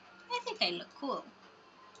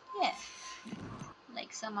 Yeah.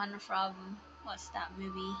 Like someone from, what's that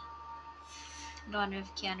movie? The one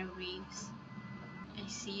with Keanu Reeves. I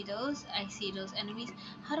see those enemies.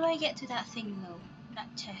 How do I get to that thing though?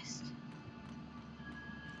 That chest.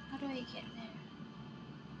 How do I get there?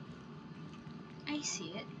 I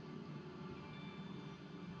see it.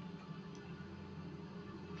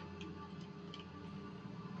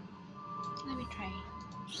 Let me try.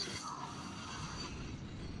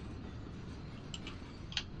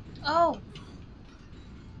 Oh!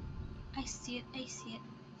 I see it.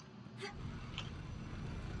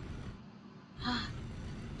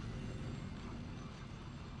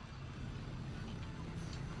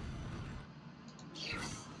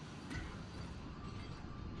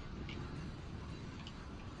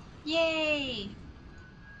 Yay!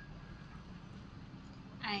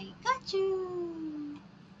 I got you!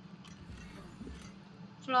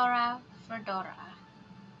 Flora Fedora.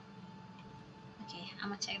 Okay, I'm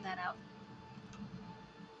gonna check that out.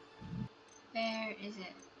 Where is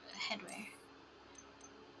it? Headwear.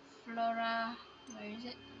 Flora, where is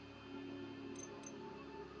it?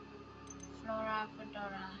 Flora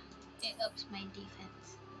Fedora. It ups my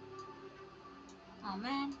defense. Oh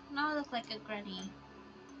man, now I look like a granny.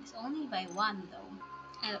 It's only by one though.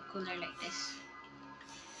 I look cooler like this.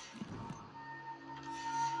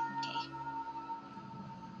 Okay.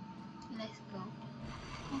 Let's go.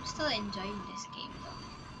 I'm still enjoying this game though.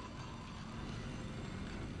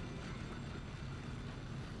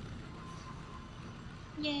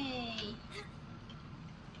 Yay!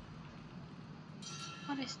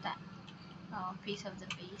 What is that? Oh, a piece of the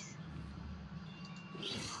base.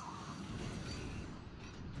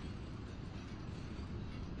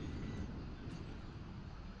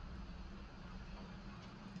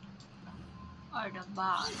 Or the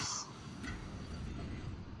boss.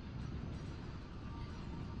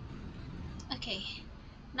 Okay,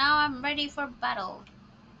 now I'm ready for battle.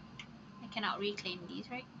 I cannot reclaim these,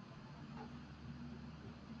 right?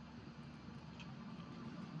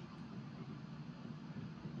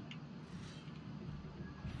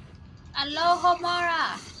 Aloha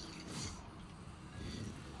Mara!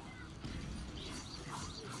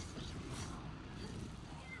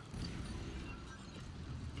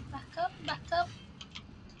 Back up, back up.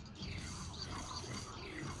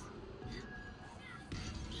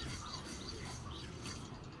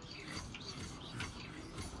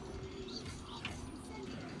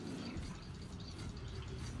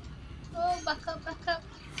 Oh, back up, back up.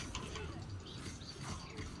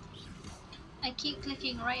 I keep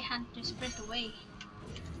clicking right hand to sprint away.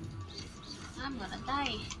 I'm gonna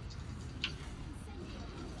die.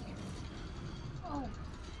 Oh.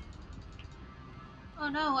 Oh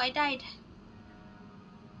no, I died.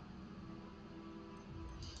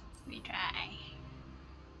 Retry.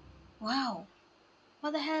 Wow.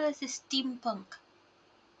 What the hell is this steampunk?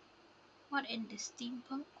 What in the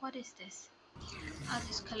steampunk? What is this? I'll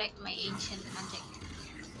just collect my ancient magic.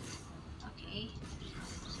 Okay.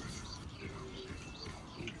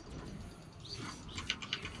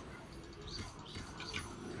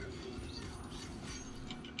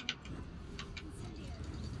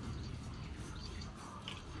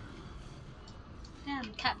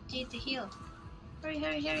 Damn, tap G to heal. Hurry,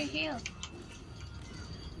 hurry, hurry, heal.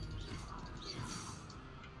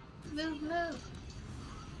 Move, move.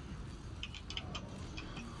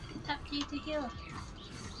 Tap G to heal.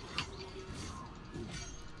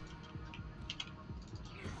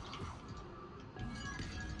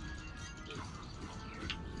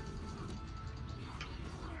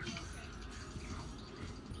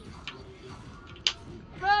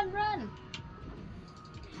 Run, run.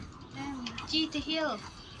 Damn, G to heal.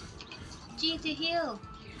 G to heal.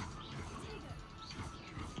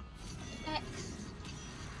 X.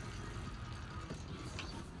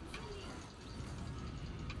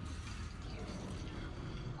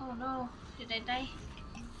 Oh no, did I die?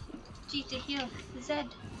 G to heal. Z.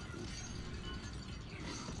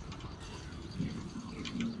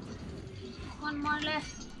 One more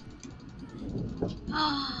left.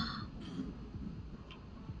 Ah.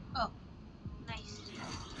 Oh, nice.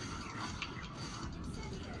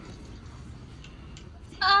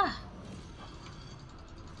 Ah.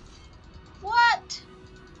 What?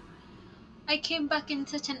 I came back in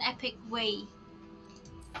such an epic way.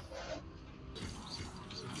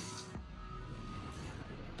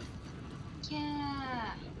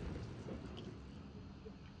 Yeah.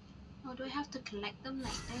 Oh, do I have to collect them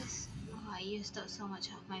like this? Oh, I used up so much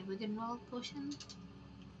of my Wiggenweld potion.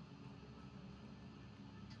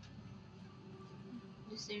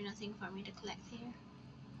 Is there nothing for me to collect here?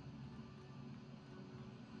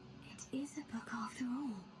 It is a book after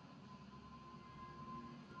all.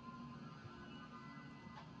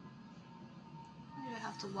 Why do I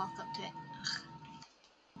have to walk up to it?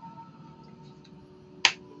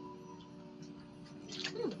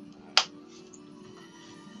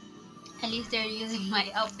 At least they're using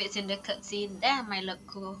my outfits in the cutscene. Damn, I look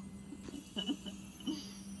cool.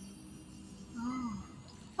 Oh.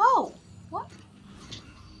 Oh! What?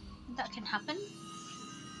 That can happen?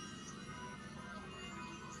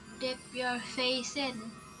 Dip your face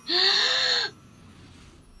in.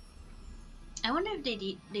 I wonder if they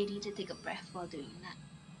need to take a breath while doing that.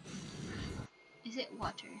 Is it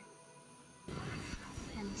water?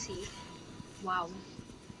 And see. Wow.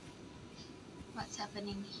 What's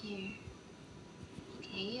happening here?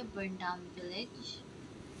 Okay, a burned down village.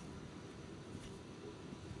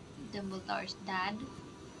 Dumbledore's dad.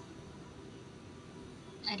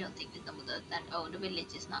 I don't think the Dumbledore's dad. Oh, the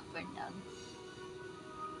village is not burned down.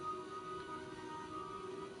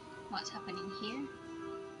 What's happening here?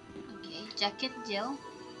 Okay, Jack and Jill.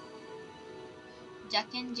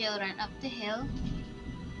 Jack and Jill ran up the hill.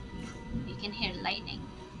 You can hear lightning.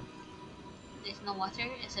 There's no water,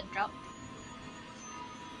 it's a drought.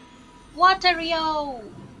 Waterio!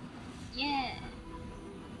 Yeah!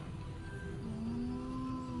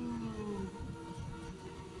 Ooh.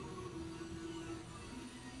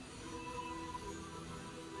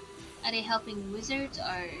 Are they helping wizards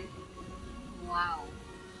or... Wow.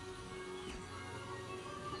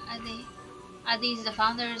 Are these the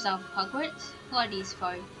founders of Hogwarts? Who are these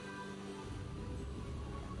for?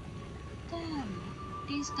 Damn,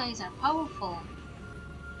 these guys are powerful.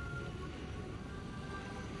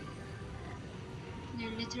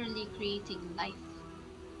 They're literally creating life.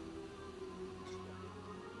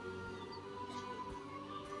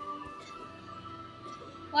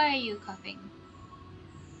 Why are you coughing?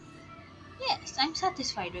 Yes, I'm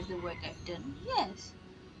satisfied with the work I've done. Yes.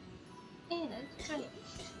 Hey, that's right.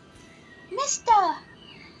 Mister!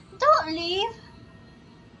 Don't leave!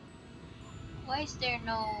 Why is there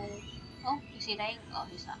no... Oh, is he dying? Oh,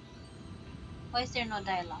 he's not. Why is there no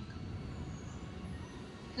dialogue?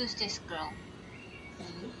 Who's this girl?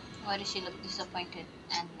 Why does she look disappointed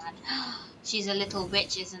and mad? She's a little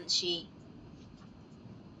witch, isn't she?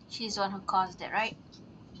 She's the one who caused it, right?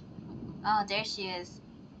 Oh, there she is.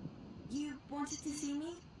 You wanted to see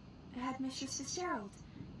me? Headmistress Fitzgerald,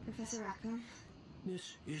 Professor Rackham.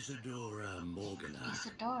 Miss Isadora Morgana.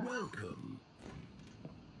 Isadora. Welcome.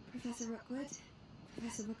 Professor Rookwood,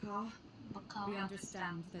 Professor Bakar. We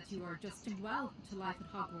understand that you are adjusting well to life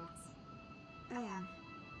at Hogwarts. I am.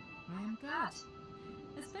 I am glad.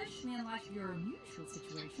 Especially in light of your unusual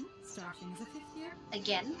situation, starting as a 5th year.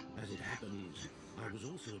 Again? As it happens, I was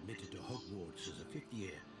also admitted to Hogwarts as a 5th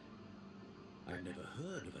year. I've never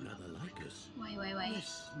heard of another like us. Why?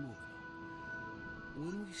 Miss Morgana,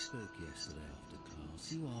 when we spoke yesterday after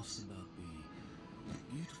class, you asked about the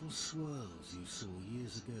beautiful swirls you saw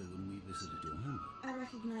years ago when we visited your home. I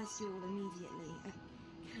recognized you all immediately. I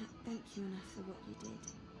cannot thank you enough for what you did.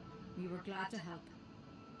 We were glad to help.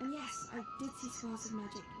 And yes, I did see swirls of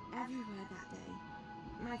magic everywhere that day.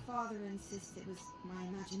 My father insists it was my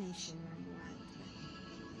imagination running wild,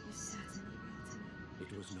 but it was certainly real to me.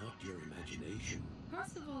 It was not your imagination.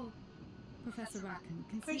 Percival, Professor Rackham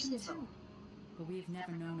can see them Percival. too. But we've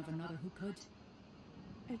never known of another who could.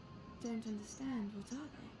 I don't understand. What are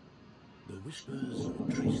they? The whispers or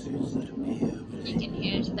traces that appear when You can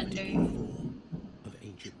hear a thunder. particular form of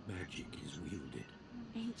ancient magic is wielded.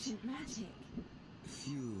 Ancient magic.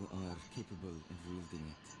 Few are capable of wielding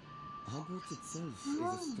it. Hogwarts itself is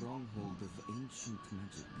a stronghold of ancient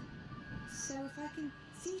magic. So if I can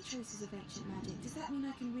see traces of ancient magic, does that mean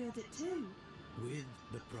I can wield it too? With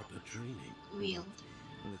the proper training. Wield.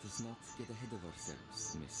 Let us not get ahead of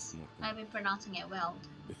ourselves, Miss Morgan. I've been pronouncing it well.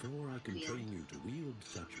 Before I can Wield. train you to wield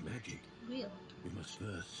such magic, Wield. we must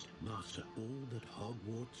first master all that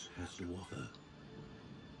Hogwarts has to offer.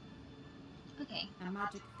 Okay. A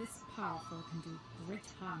magic this powerful can do great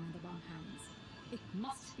harm in the wrong hands. It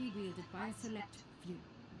must be wielded by a select few.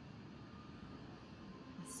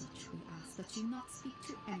 As such, we ask that you not speak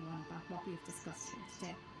to anyone about what we have discussed here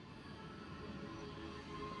today.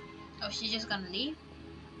 Oh, she's just gonna leave?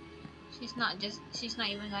 She's not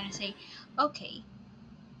even gonna say, okay,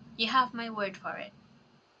 you have my word for it.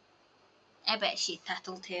 I bet she's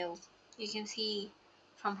tattletale. You can see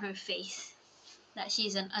from her face that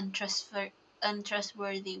she's an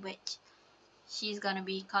untrustworthy witch. She's gonna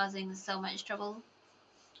be causing so much trouble.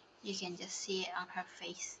 You can just see it on her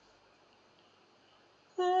face.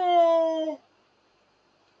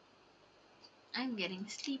 I'm getting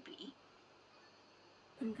sleepy.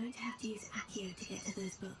 I'm going to have to use Accio to get to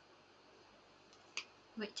those books.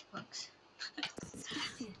 Which books?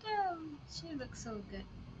 Sebastian. Oh, she looks so good.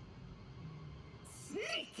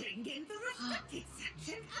 Sneaking in the restricted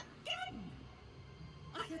section again!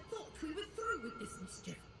 I had thought we were through with this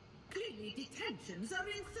mischief. Clearly detentions are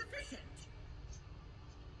insufficient.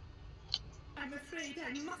 I'm afraid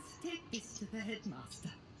I must take this to the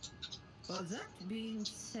headmaster. Well, that being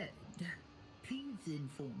said, Peeves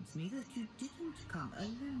informs me that you didn't come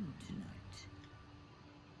alone tonight.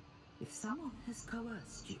 If someone has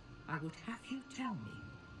coerced you, I would have you tell me.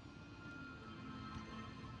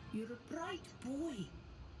 You're a bright boy.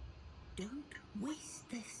 Don't waste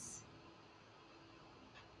this.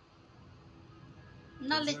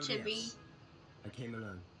 Knowledge should be I came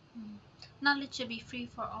alone. knowledge should be free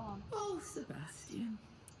for all. Oh, Sebastian.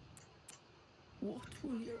 What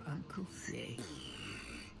will your uncle say?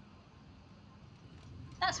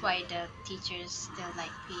 That's why the teachers still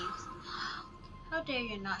like Peeves. How dare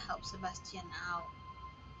you not help Sebastian out?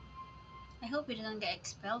 I hope he doesn't get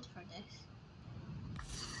expelled for this.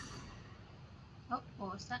 Oh,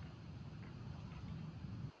 what was that?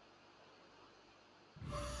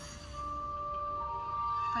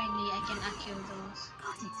 Finally, I can accio those.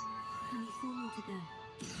 Got it. Only 4 more to go.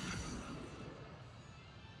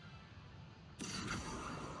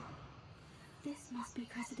 This must be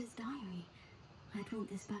Cressida's diary. I'd want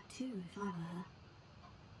this back too if I were her.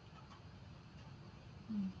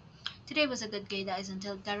 Today was a good day, guys,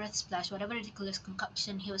 until Gareth splashed whatever ridiculous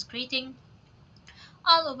concoction he was creating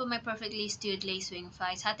all over my perfectly stewed lace-wing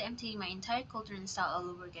flies. Had to empty my entire cauldron style all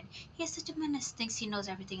over again. He is such a menace, thinks he knows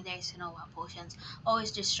everything there is to know about potions,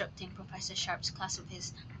 always disrupting Professor Sharp's class of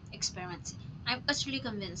his experiments. I'm utterly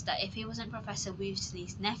convinced that if he wasn't Professor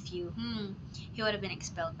Weasley's nephew, he would have been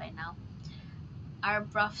expelled by now. Our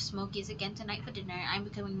broth smokies again tonight for dinner. I'm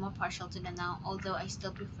becoming more partial to them now, although I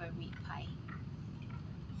still prefer meat pie.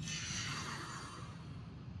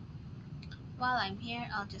 While I'm here,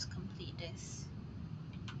 I'll just complete this.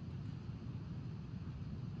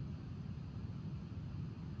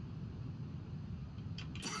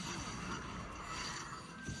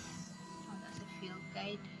 Oh, that's a field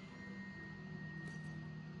guide.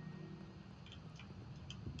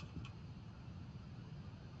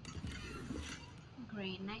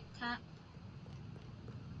 Grey nightcap.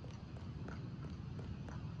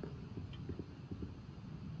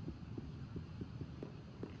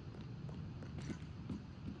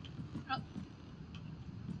 Oh.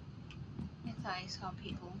 I thought I saw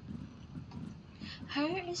people. Her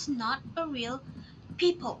is not a real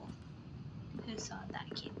people. Who saw that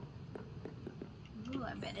kid? Ooh,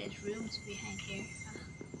 I bet there's rooms behind here.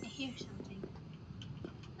 I hear something.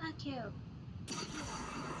 Ah, cute.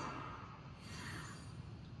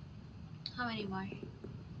 How many more?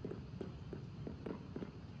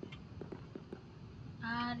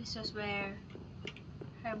 Ah, this was where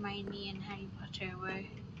Hermione and Harry Potter were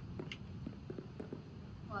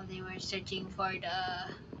while they were searching for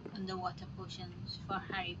the underwater potions for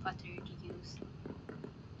Harry Potter to use.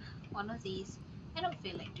 One of these. I don't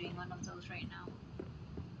feel like doing one of those right now.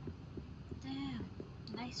 Damn,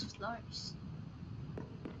 nice floors.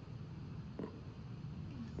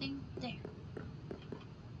 Nothing there.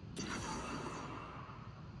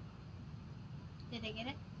 Did I get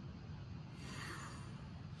it?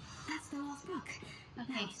 That's the last book.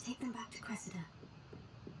 Okay. Now take them back to Cressida.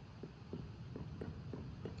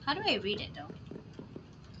 How do I read it though?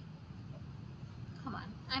 Come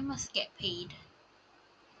on, I must get paid.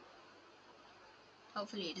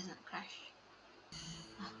 Hopefully it doesn't crash.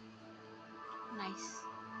 Oh, nice.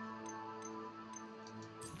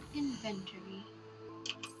 Inventory.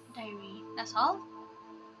 Diary. That's all?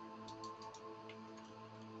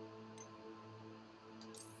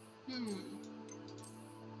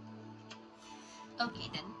 Okay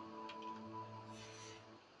then.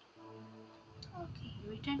 Okay,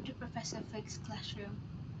 return to Professor Fig's classroom.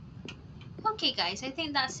 Okay guys, I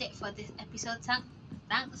think that's it for this episode.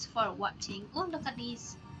 Thanks for watching. Oh, look at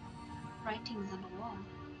these writings on the wall.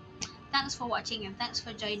 Thanks for watching and thanks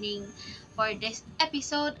for joining for this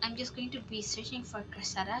episode. I'm just going to be searching for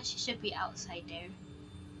Cressida. She should be outside there.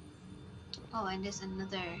 Oh, and there's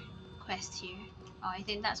another quest here. Oh, I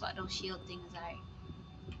think that's what those shield things are.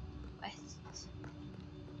 Quests.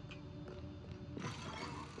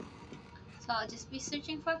 So I'll just be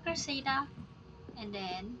searching for Cressida and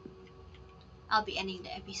then I'll be ending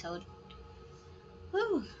the episode.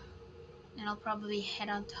 Woo! And I'll probably head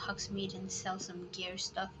on to Hogsmeade and sell some gear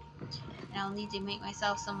stuff. And I'll need to make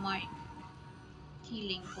myself some more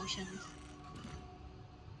healing potions.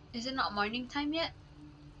 Is it not morning time yet?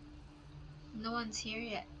 No one's here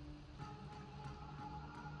yet.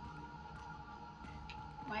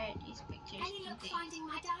 Why are these pictures Any luck empty? finding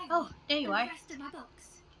my diary? Oh, there you and are. The rest of my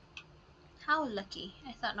books. How lucky.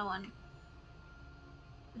 I thought no one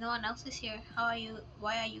else is here. How are you?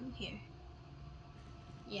 Why are you here?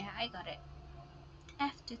 Yeah, I got it.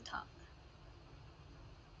 F to talk.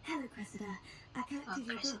 Hello, Cressida. I collected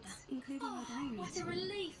your Cressida. books, including your diary. What a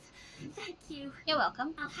relief! Thank you. You're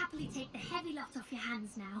welcome. I'll happily take the heavy lot off your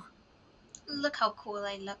hands now. Look how cool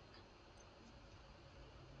I look.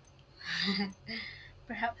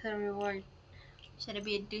 Perhaps a reward. Should I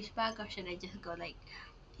be a douchebag or should I just go like,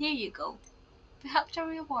 here you go. Perhaps a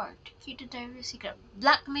reward. Keep the diary secret.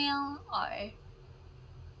 Blackmail or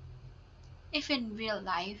if in real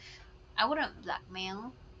life, I wouldn't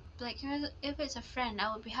blackmail. Like if it's a friend,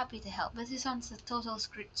 I would be happy to help. But this one's a total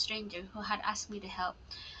stranger who had asked me to help.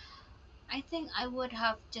 I think I would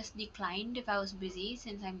have just declined if I was busy,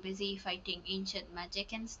 since I'm busy fighting ancient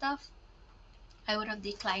magic and stuff. I would have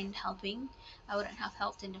declined helping. I wouldn't have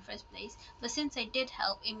helped in the first place. But since I did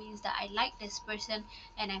help, it means that I like this person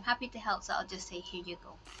and I'm happy to help, so I'll just say, here you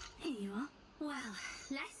go. Here you are. Well,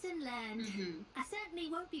 lesson learned. I certainly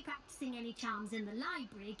won't be practicing any charms in the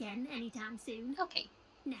library again anytime soon. Okay.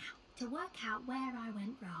 Now, to work out where I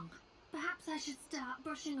went wrong. Perhaps I should start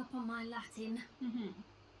brushing up on my Latin.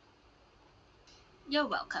 You're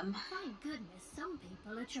welcome. Thank goodness some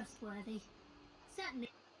people are trustworthy. Certainly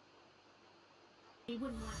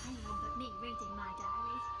wouldn't want anyone but me reading my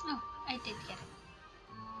diary. Oh, I did get it.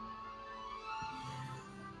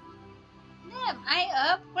 Damn, I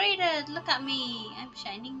upgraded. Look at me. I'm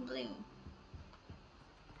shining blue.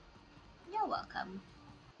 You're welcome.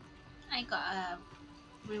 I got a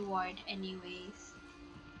reward anyways.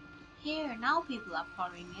 Here, now people are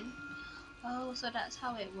pouring in. Oh, so that's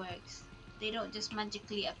how it works. They don't just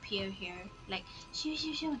magically appear here. Like, shoo.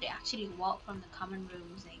 They actually walk from the common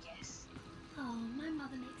rooms, I guess. Oh, my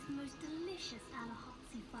mother makes the most delicious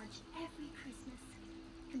Alahotsy fudge every Christmas.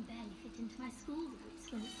 Can barely fit into my school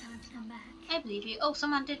routes when it's time to come back. I believe you. Oh,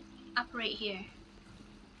 someone did operate here.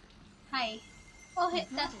 Hi. Oh, hey,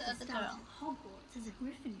 that's the other girl. Hogwarts as a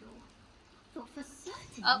Gryffindor. Thought for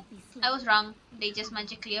certain Oh, you'd be I was wrong. They just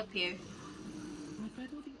magically appear.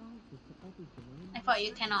 I thought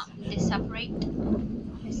you cannot disapparate.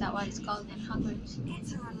 Is that what it's called in Hogwarts?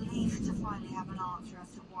 It's a relief to finally have an answer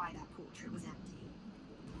as to why that portrait was empty.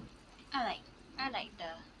 I like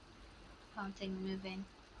the fountain moving.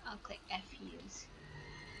 I'll click Fuse.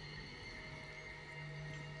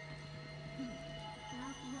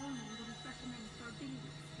 Ralph Roman would have recommended for a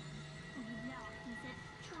billiard skin, and he laughed and said,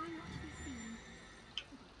 try not to be seen. I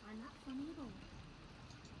don't find that funny at all.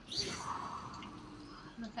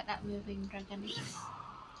 Look at that moving dragon.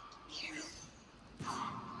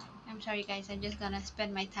 I'm sorry guys, I'm just gonna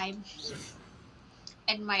spend my time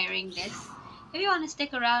admiring this. If you want to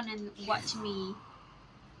stick around and watch me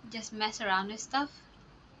just mess around with stuff,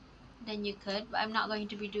 then you could, but I'm not going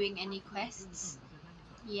to be doing any quests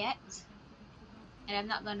yet. And I'm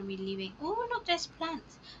not going to be leaving. Oh, look, there's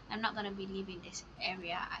plants. I'm not going to be leaving this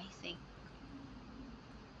area, I think.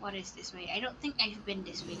 What is this way? I don't think I've been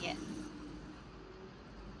this way yet.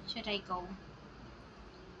 Should I go?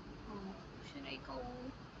 Oh, should I go?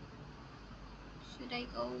 Should I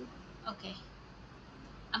go? Okay.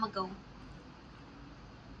 I'ma go.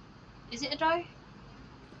 Is it a door?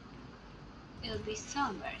 It would be so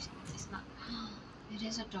embarrassing if it's not. It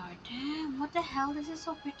is a door. Damn, what the hell? This is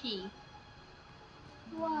so pretty.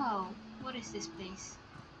 Wow, what is this place?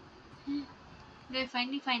 Do I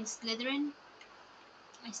finally find Slytherin?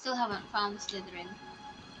 I still haven't found Slytherin.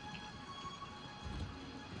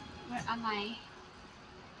 Where am I?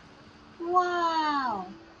 Wow!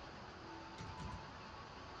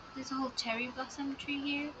 There's a whole cherry blossom tree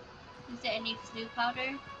here. Is there any flu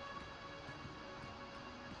powder?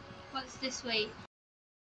 What's this way?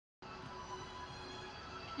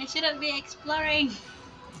 I shouldn't be exploring!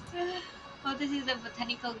 Oh, this is the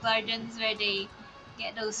botanical gardens where they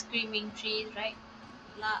get those screaming trees, right?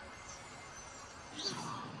 Lots.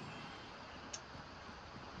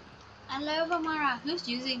 Hello, Vamara. Who's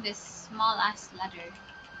using this small ass ladder?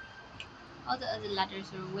 All the other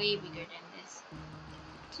ladders are way bigger than this.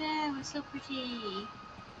 Damn, it's so pretty.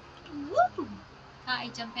 Woo! Can't I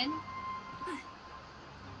jump in?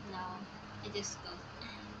 No, I just go.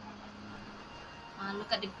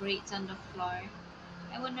 Look at the grates on the floor.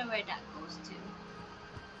 I wonder where that goes to.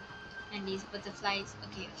 And these butterflies.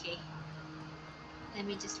 Okay. Let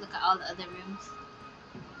me just look at all the other rooms.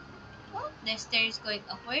 Oh, there's stairs going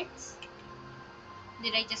upwards.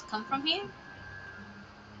 Did I just come from here?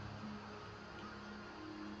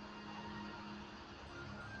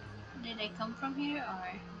 Did I come from here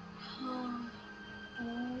or? Oh,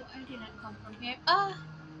 I didn't come from here. A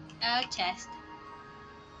chest.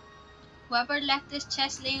 Whoever left this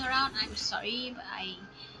chest laying around, I'm sorry, but I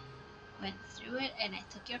went through it and I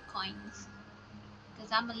took your coins.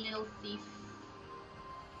 Because I'm a little thief.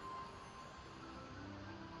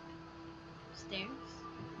 Stairs?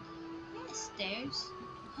 Yes, stairs.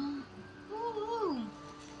 Ooh.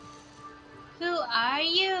 Who are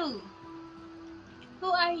you? Who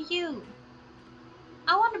are you?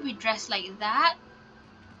 I want to be dressed like that.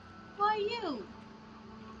 Who are you?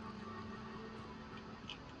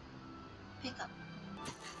 Pick up.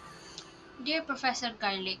 Dear Professor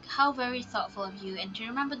Garlic, how very thoughtful of you, and to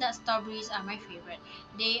remember that strawberries are my favorite.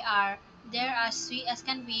 They're as sweet as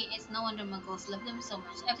can be. It's no wonder muggles love them so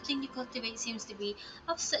much. Everything you cultivate seems to be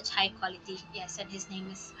of such high quality. Yes, and his name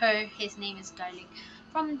is Garlic.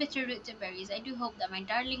 From bitterroot to berries, I do hope that my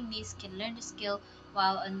darling niece can learn the skill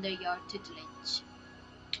while under your tutelage.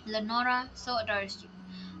 Lenora so adores you,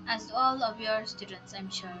 as do all of your students, I'm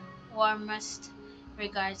sure. Warmest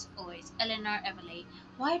regards always, Eleanor Everleigh.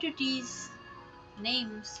 Why do these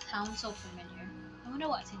names sound so familiar? I wonder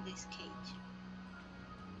what's in this cage.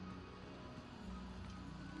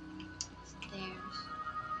 Stairs.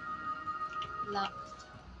 Locked.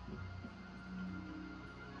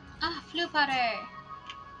 Flu powder!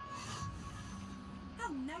 How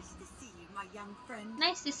nice to see you, my young friend.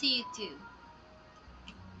 Nice to see you too.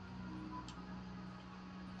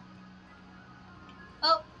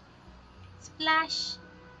 Oh! Splash!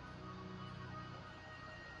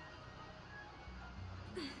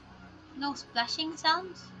 No splashing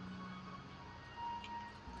sounds?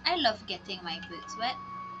 I love getting my boots wet.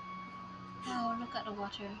 Oh, look at the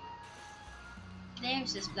water.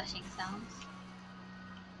 There's the splashing sounds.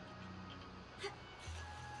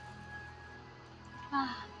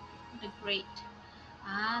 The grate.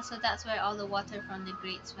 So that's where all the water from the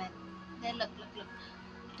grates went. There, look.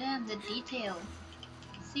 Damn, the detail.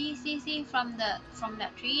 See, from that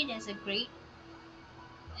tree, there's a grate.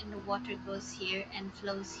 And the water goes here and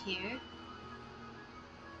flows here.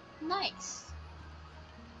 Nice.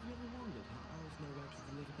 You ever wondered how owls know where to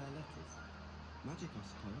deliver their letters? Magic, I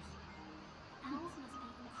suppose. Owls must be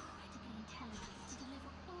incredibly intelligent to deliver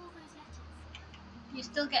all those letters. You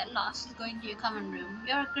still get lost going to your common room.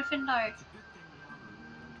 You're a Gryffindor.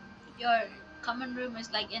 Your common room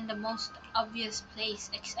is like in the most obvious place.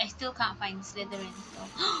 I still can't find Slytherin.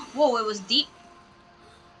 So. Whoa, it was deep.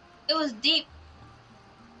 It was deep.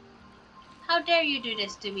 How dare you do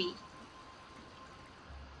this to me?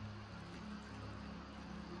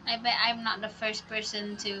 I bet I'm not the first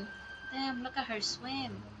person to... Damn, look at her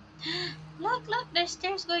swim. Look, there's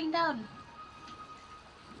stairs going down.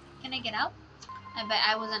 Can I get out? I bet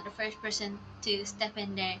I wasn't the first person to step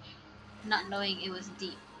in there not knowing it was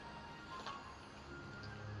deep.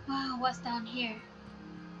 Wow, what's down here?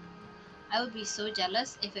 I would be so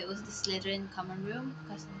jealous if it was the Slytherin common room,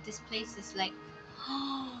 because this place is like...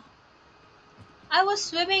 I was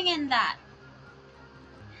swimming in that!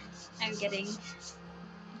 I'm getting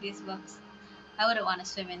goosebumps. I wouldn't want to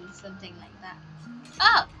swim in something like that.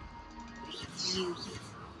 Oh! You.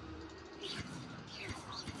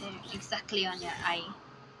 There, exactly on your eye.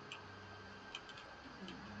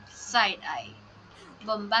 Side eye.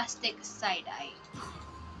 Bombastic side eye.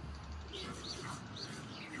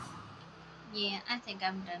 Yeah, I think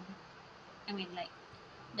I'm done. I mean, like,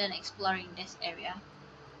 done exploring this area.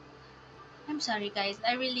 I'm sorry, guys.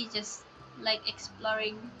 I really just like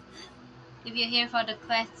exploring. If you're here for the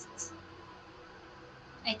quests,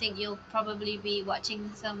 I think you'll probably be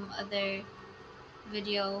watching some other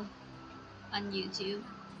video on YouTube.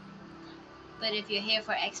 But if you're here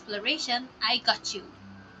for exploration, I got you.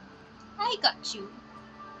 I got you.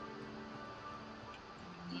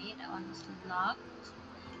 Okay, that one's locked.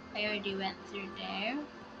 I already went through there.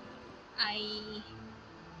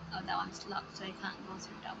 Oh, that one's locked, so I can't go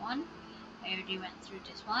through that one. I already went through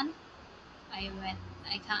this one. I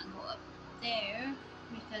can't go up there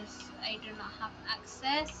because I do not have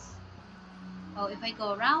access. Oh, if I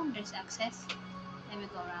go around, there's access. Let me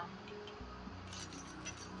go around.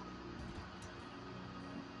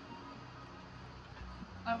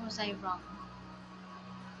 Or was I wrong?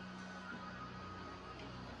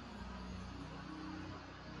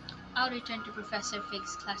 I'll return to Professor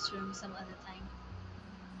Fig's classroom some other time.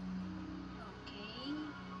 Okay.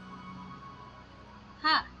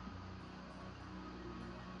 Ha!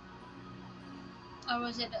 Or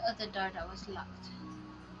was it the other door that was locked?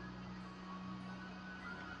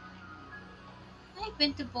 I've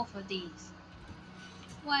been to both of these.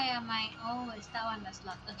 Why am I... Oh, it's that one that's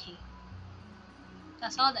locked. Okay.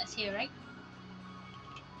 That's all that's here, right?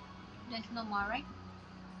 There's no more, right?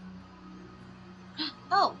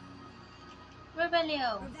 Oh!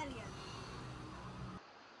 Rebellion!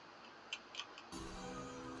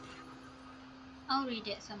 I'll read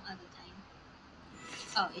it some other time.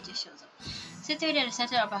 Oh, it just shows up. Situated at the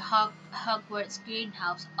center of a Hogwarts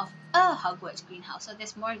greenhouse so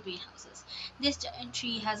there's more greenhouses. This giant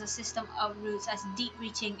tree has a system of roots as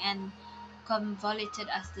deep-reaching and convoluted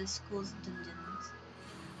as the school's dungeons.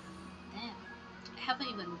 Damn, I haven't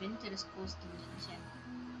even been to the school's dungeons yet.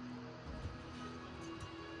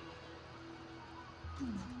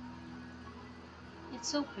 It's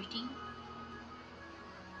so pretty.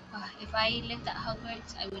 If I lived at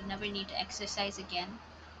Hogwarts, I would never need to exercise again,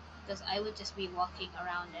 because I would just be walking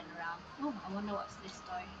around and around. Oh, I wonder what's this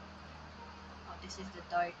door. Oh, this is the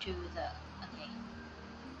door to the... Okay.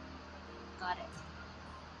 Got it.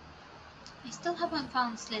 I still haven't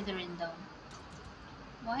found Slytherin though.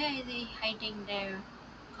 Why are they hiding their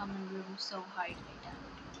common room so hard like that?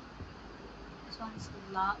 This one's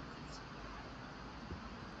locked.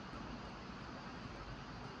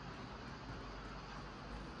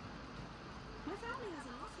 My family has a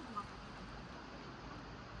lot of luck.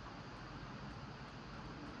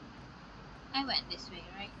 I went this way,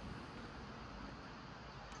 right?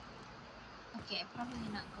 Okay, probably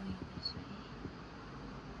not going this way.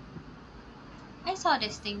 I saw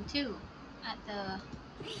this thing too at the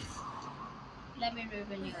Library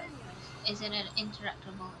Rebellion. Is it an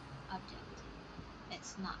interactable object?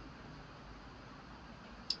 It's not.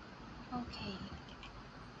 Okay.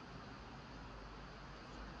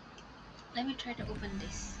 Let me try to open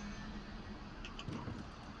this.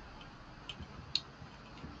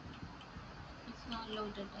 It's not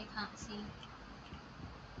loaded, I can't see.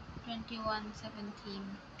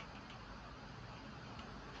 2117.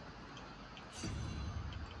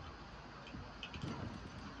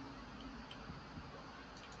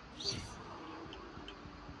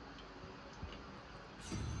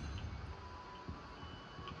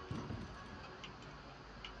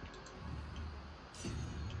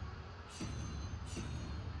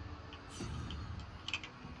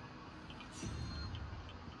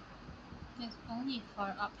 There's only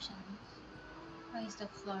 4 options. Why is the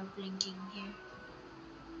floor blinking here?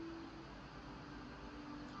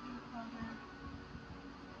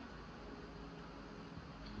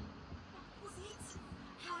 What was it?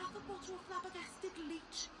 Half a bottle of flabbergasted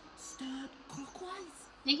leech, stirred clockwise.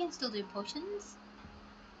 They can still do potions?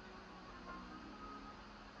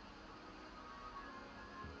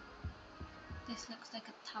 This looks like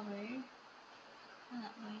a tower. I'm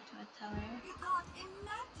not going to a tower. You can't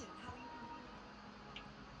imagine how you...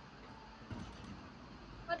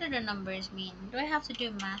 What do the numbers mean? Do I have to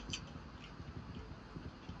do math?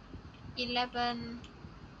 11.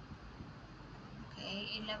 Okay,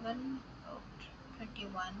 11. Oh,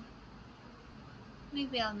 21.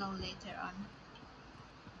 Maybe I'll know later on.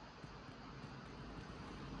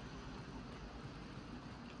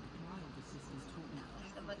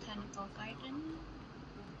 That's the botanical garden.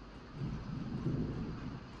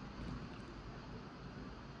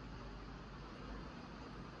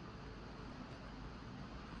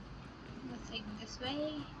 Nothing this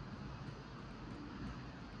way.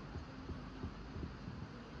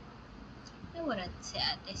 I wouldn't sit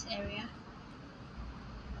at this area.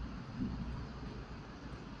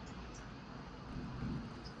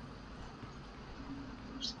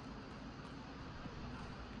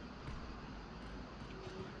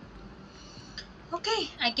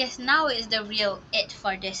 Okay, I guess now is the real it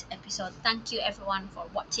for this episode. Thank you everyone for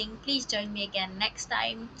watching. Please join me again next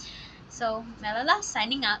time. So Mellowloft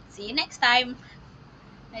signing out. See you next time.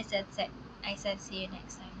 I said see you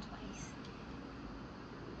next time twice.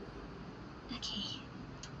 Okay,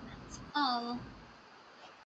 that's all.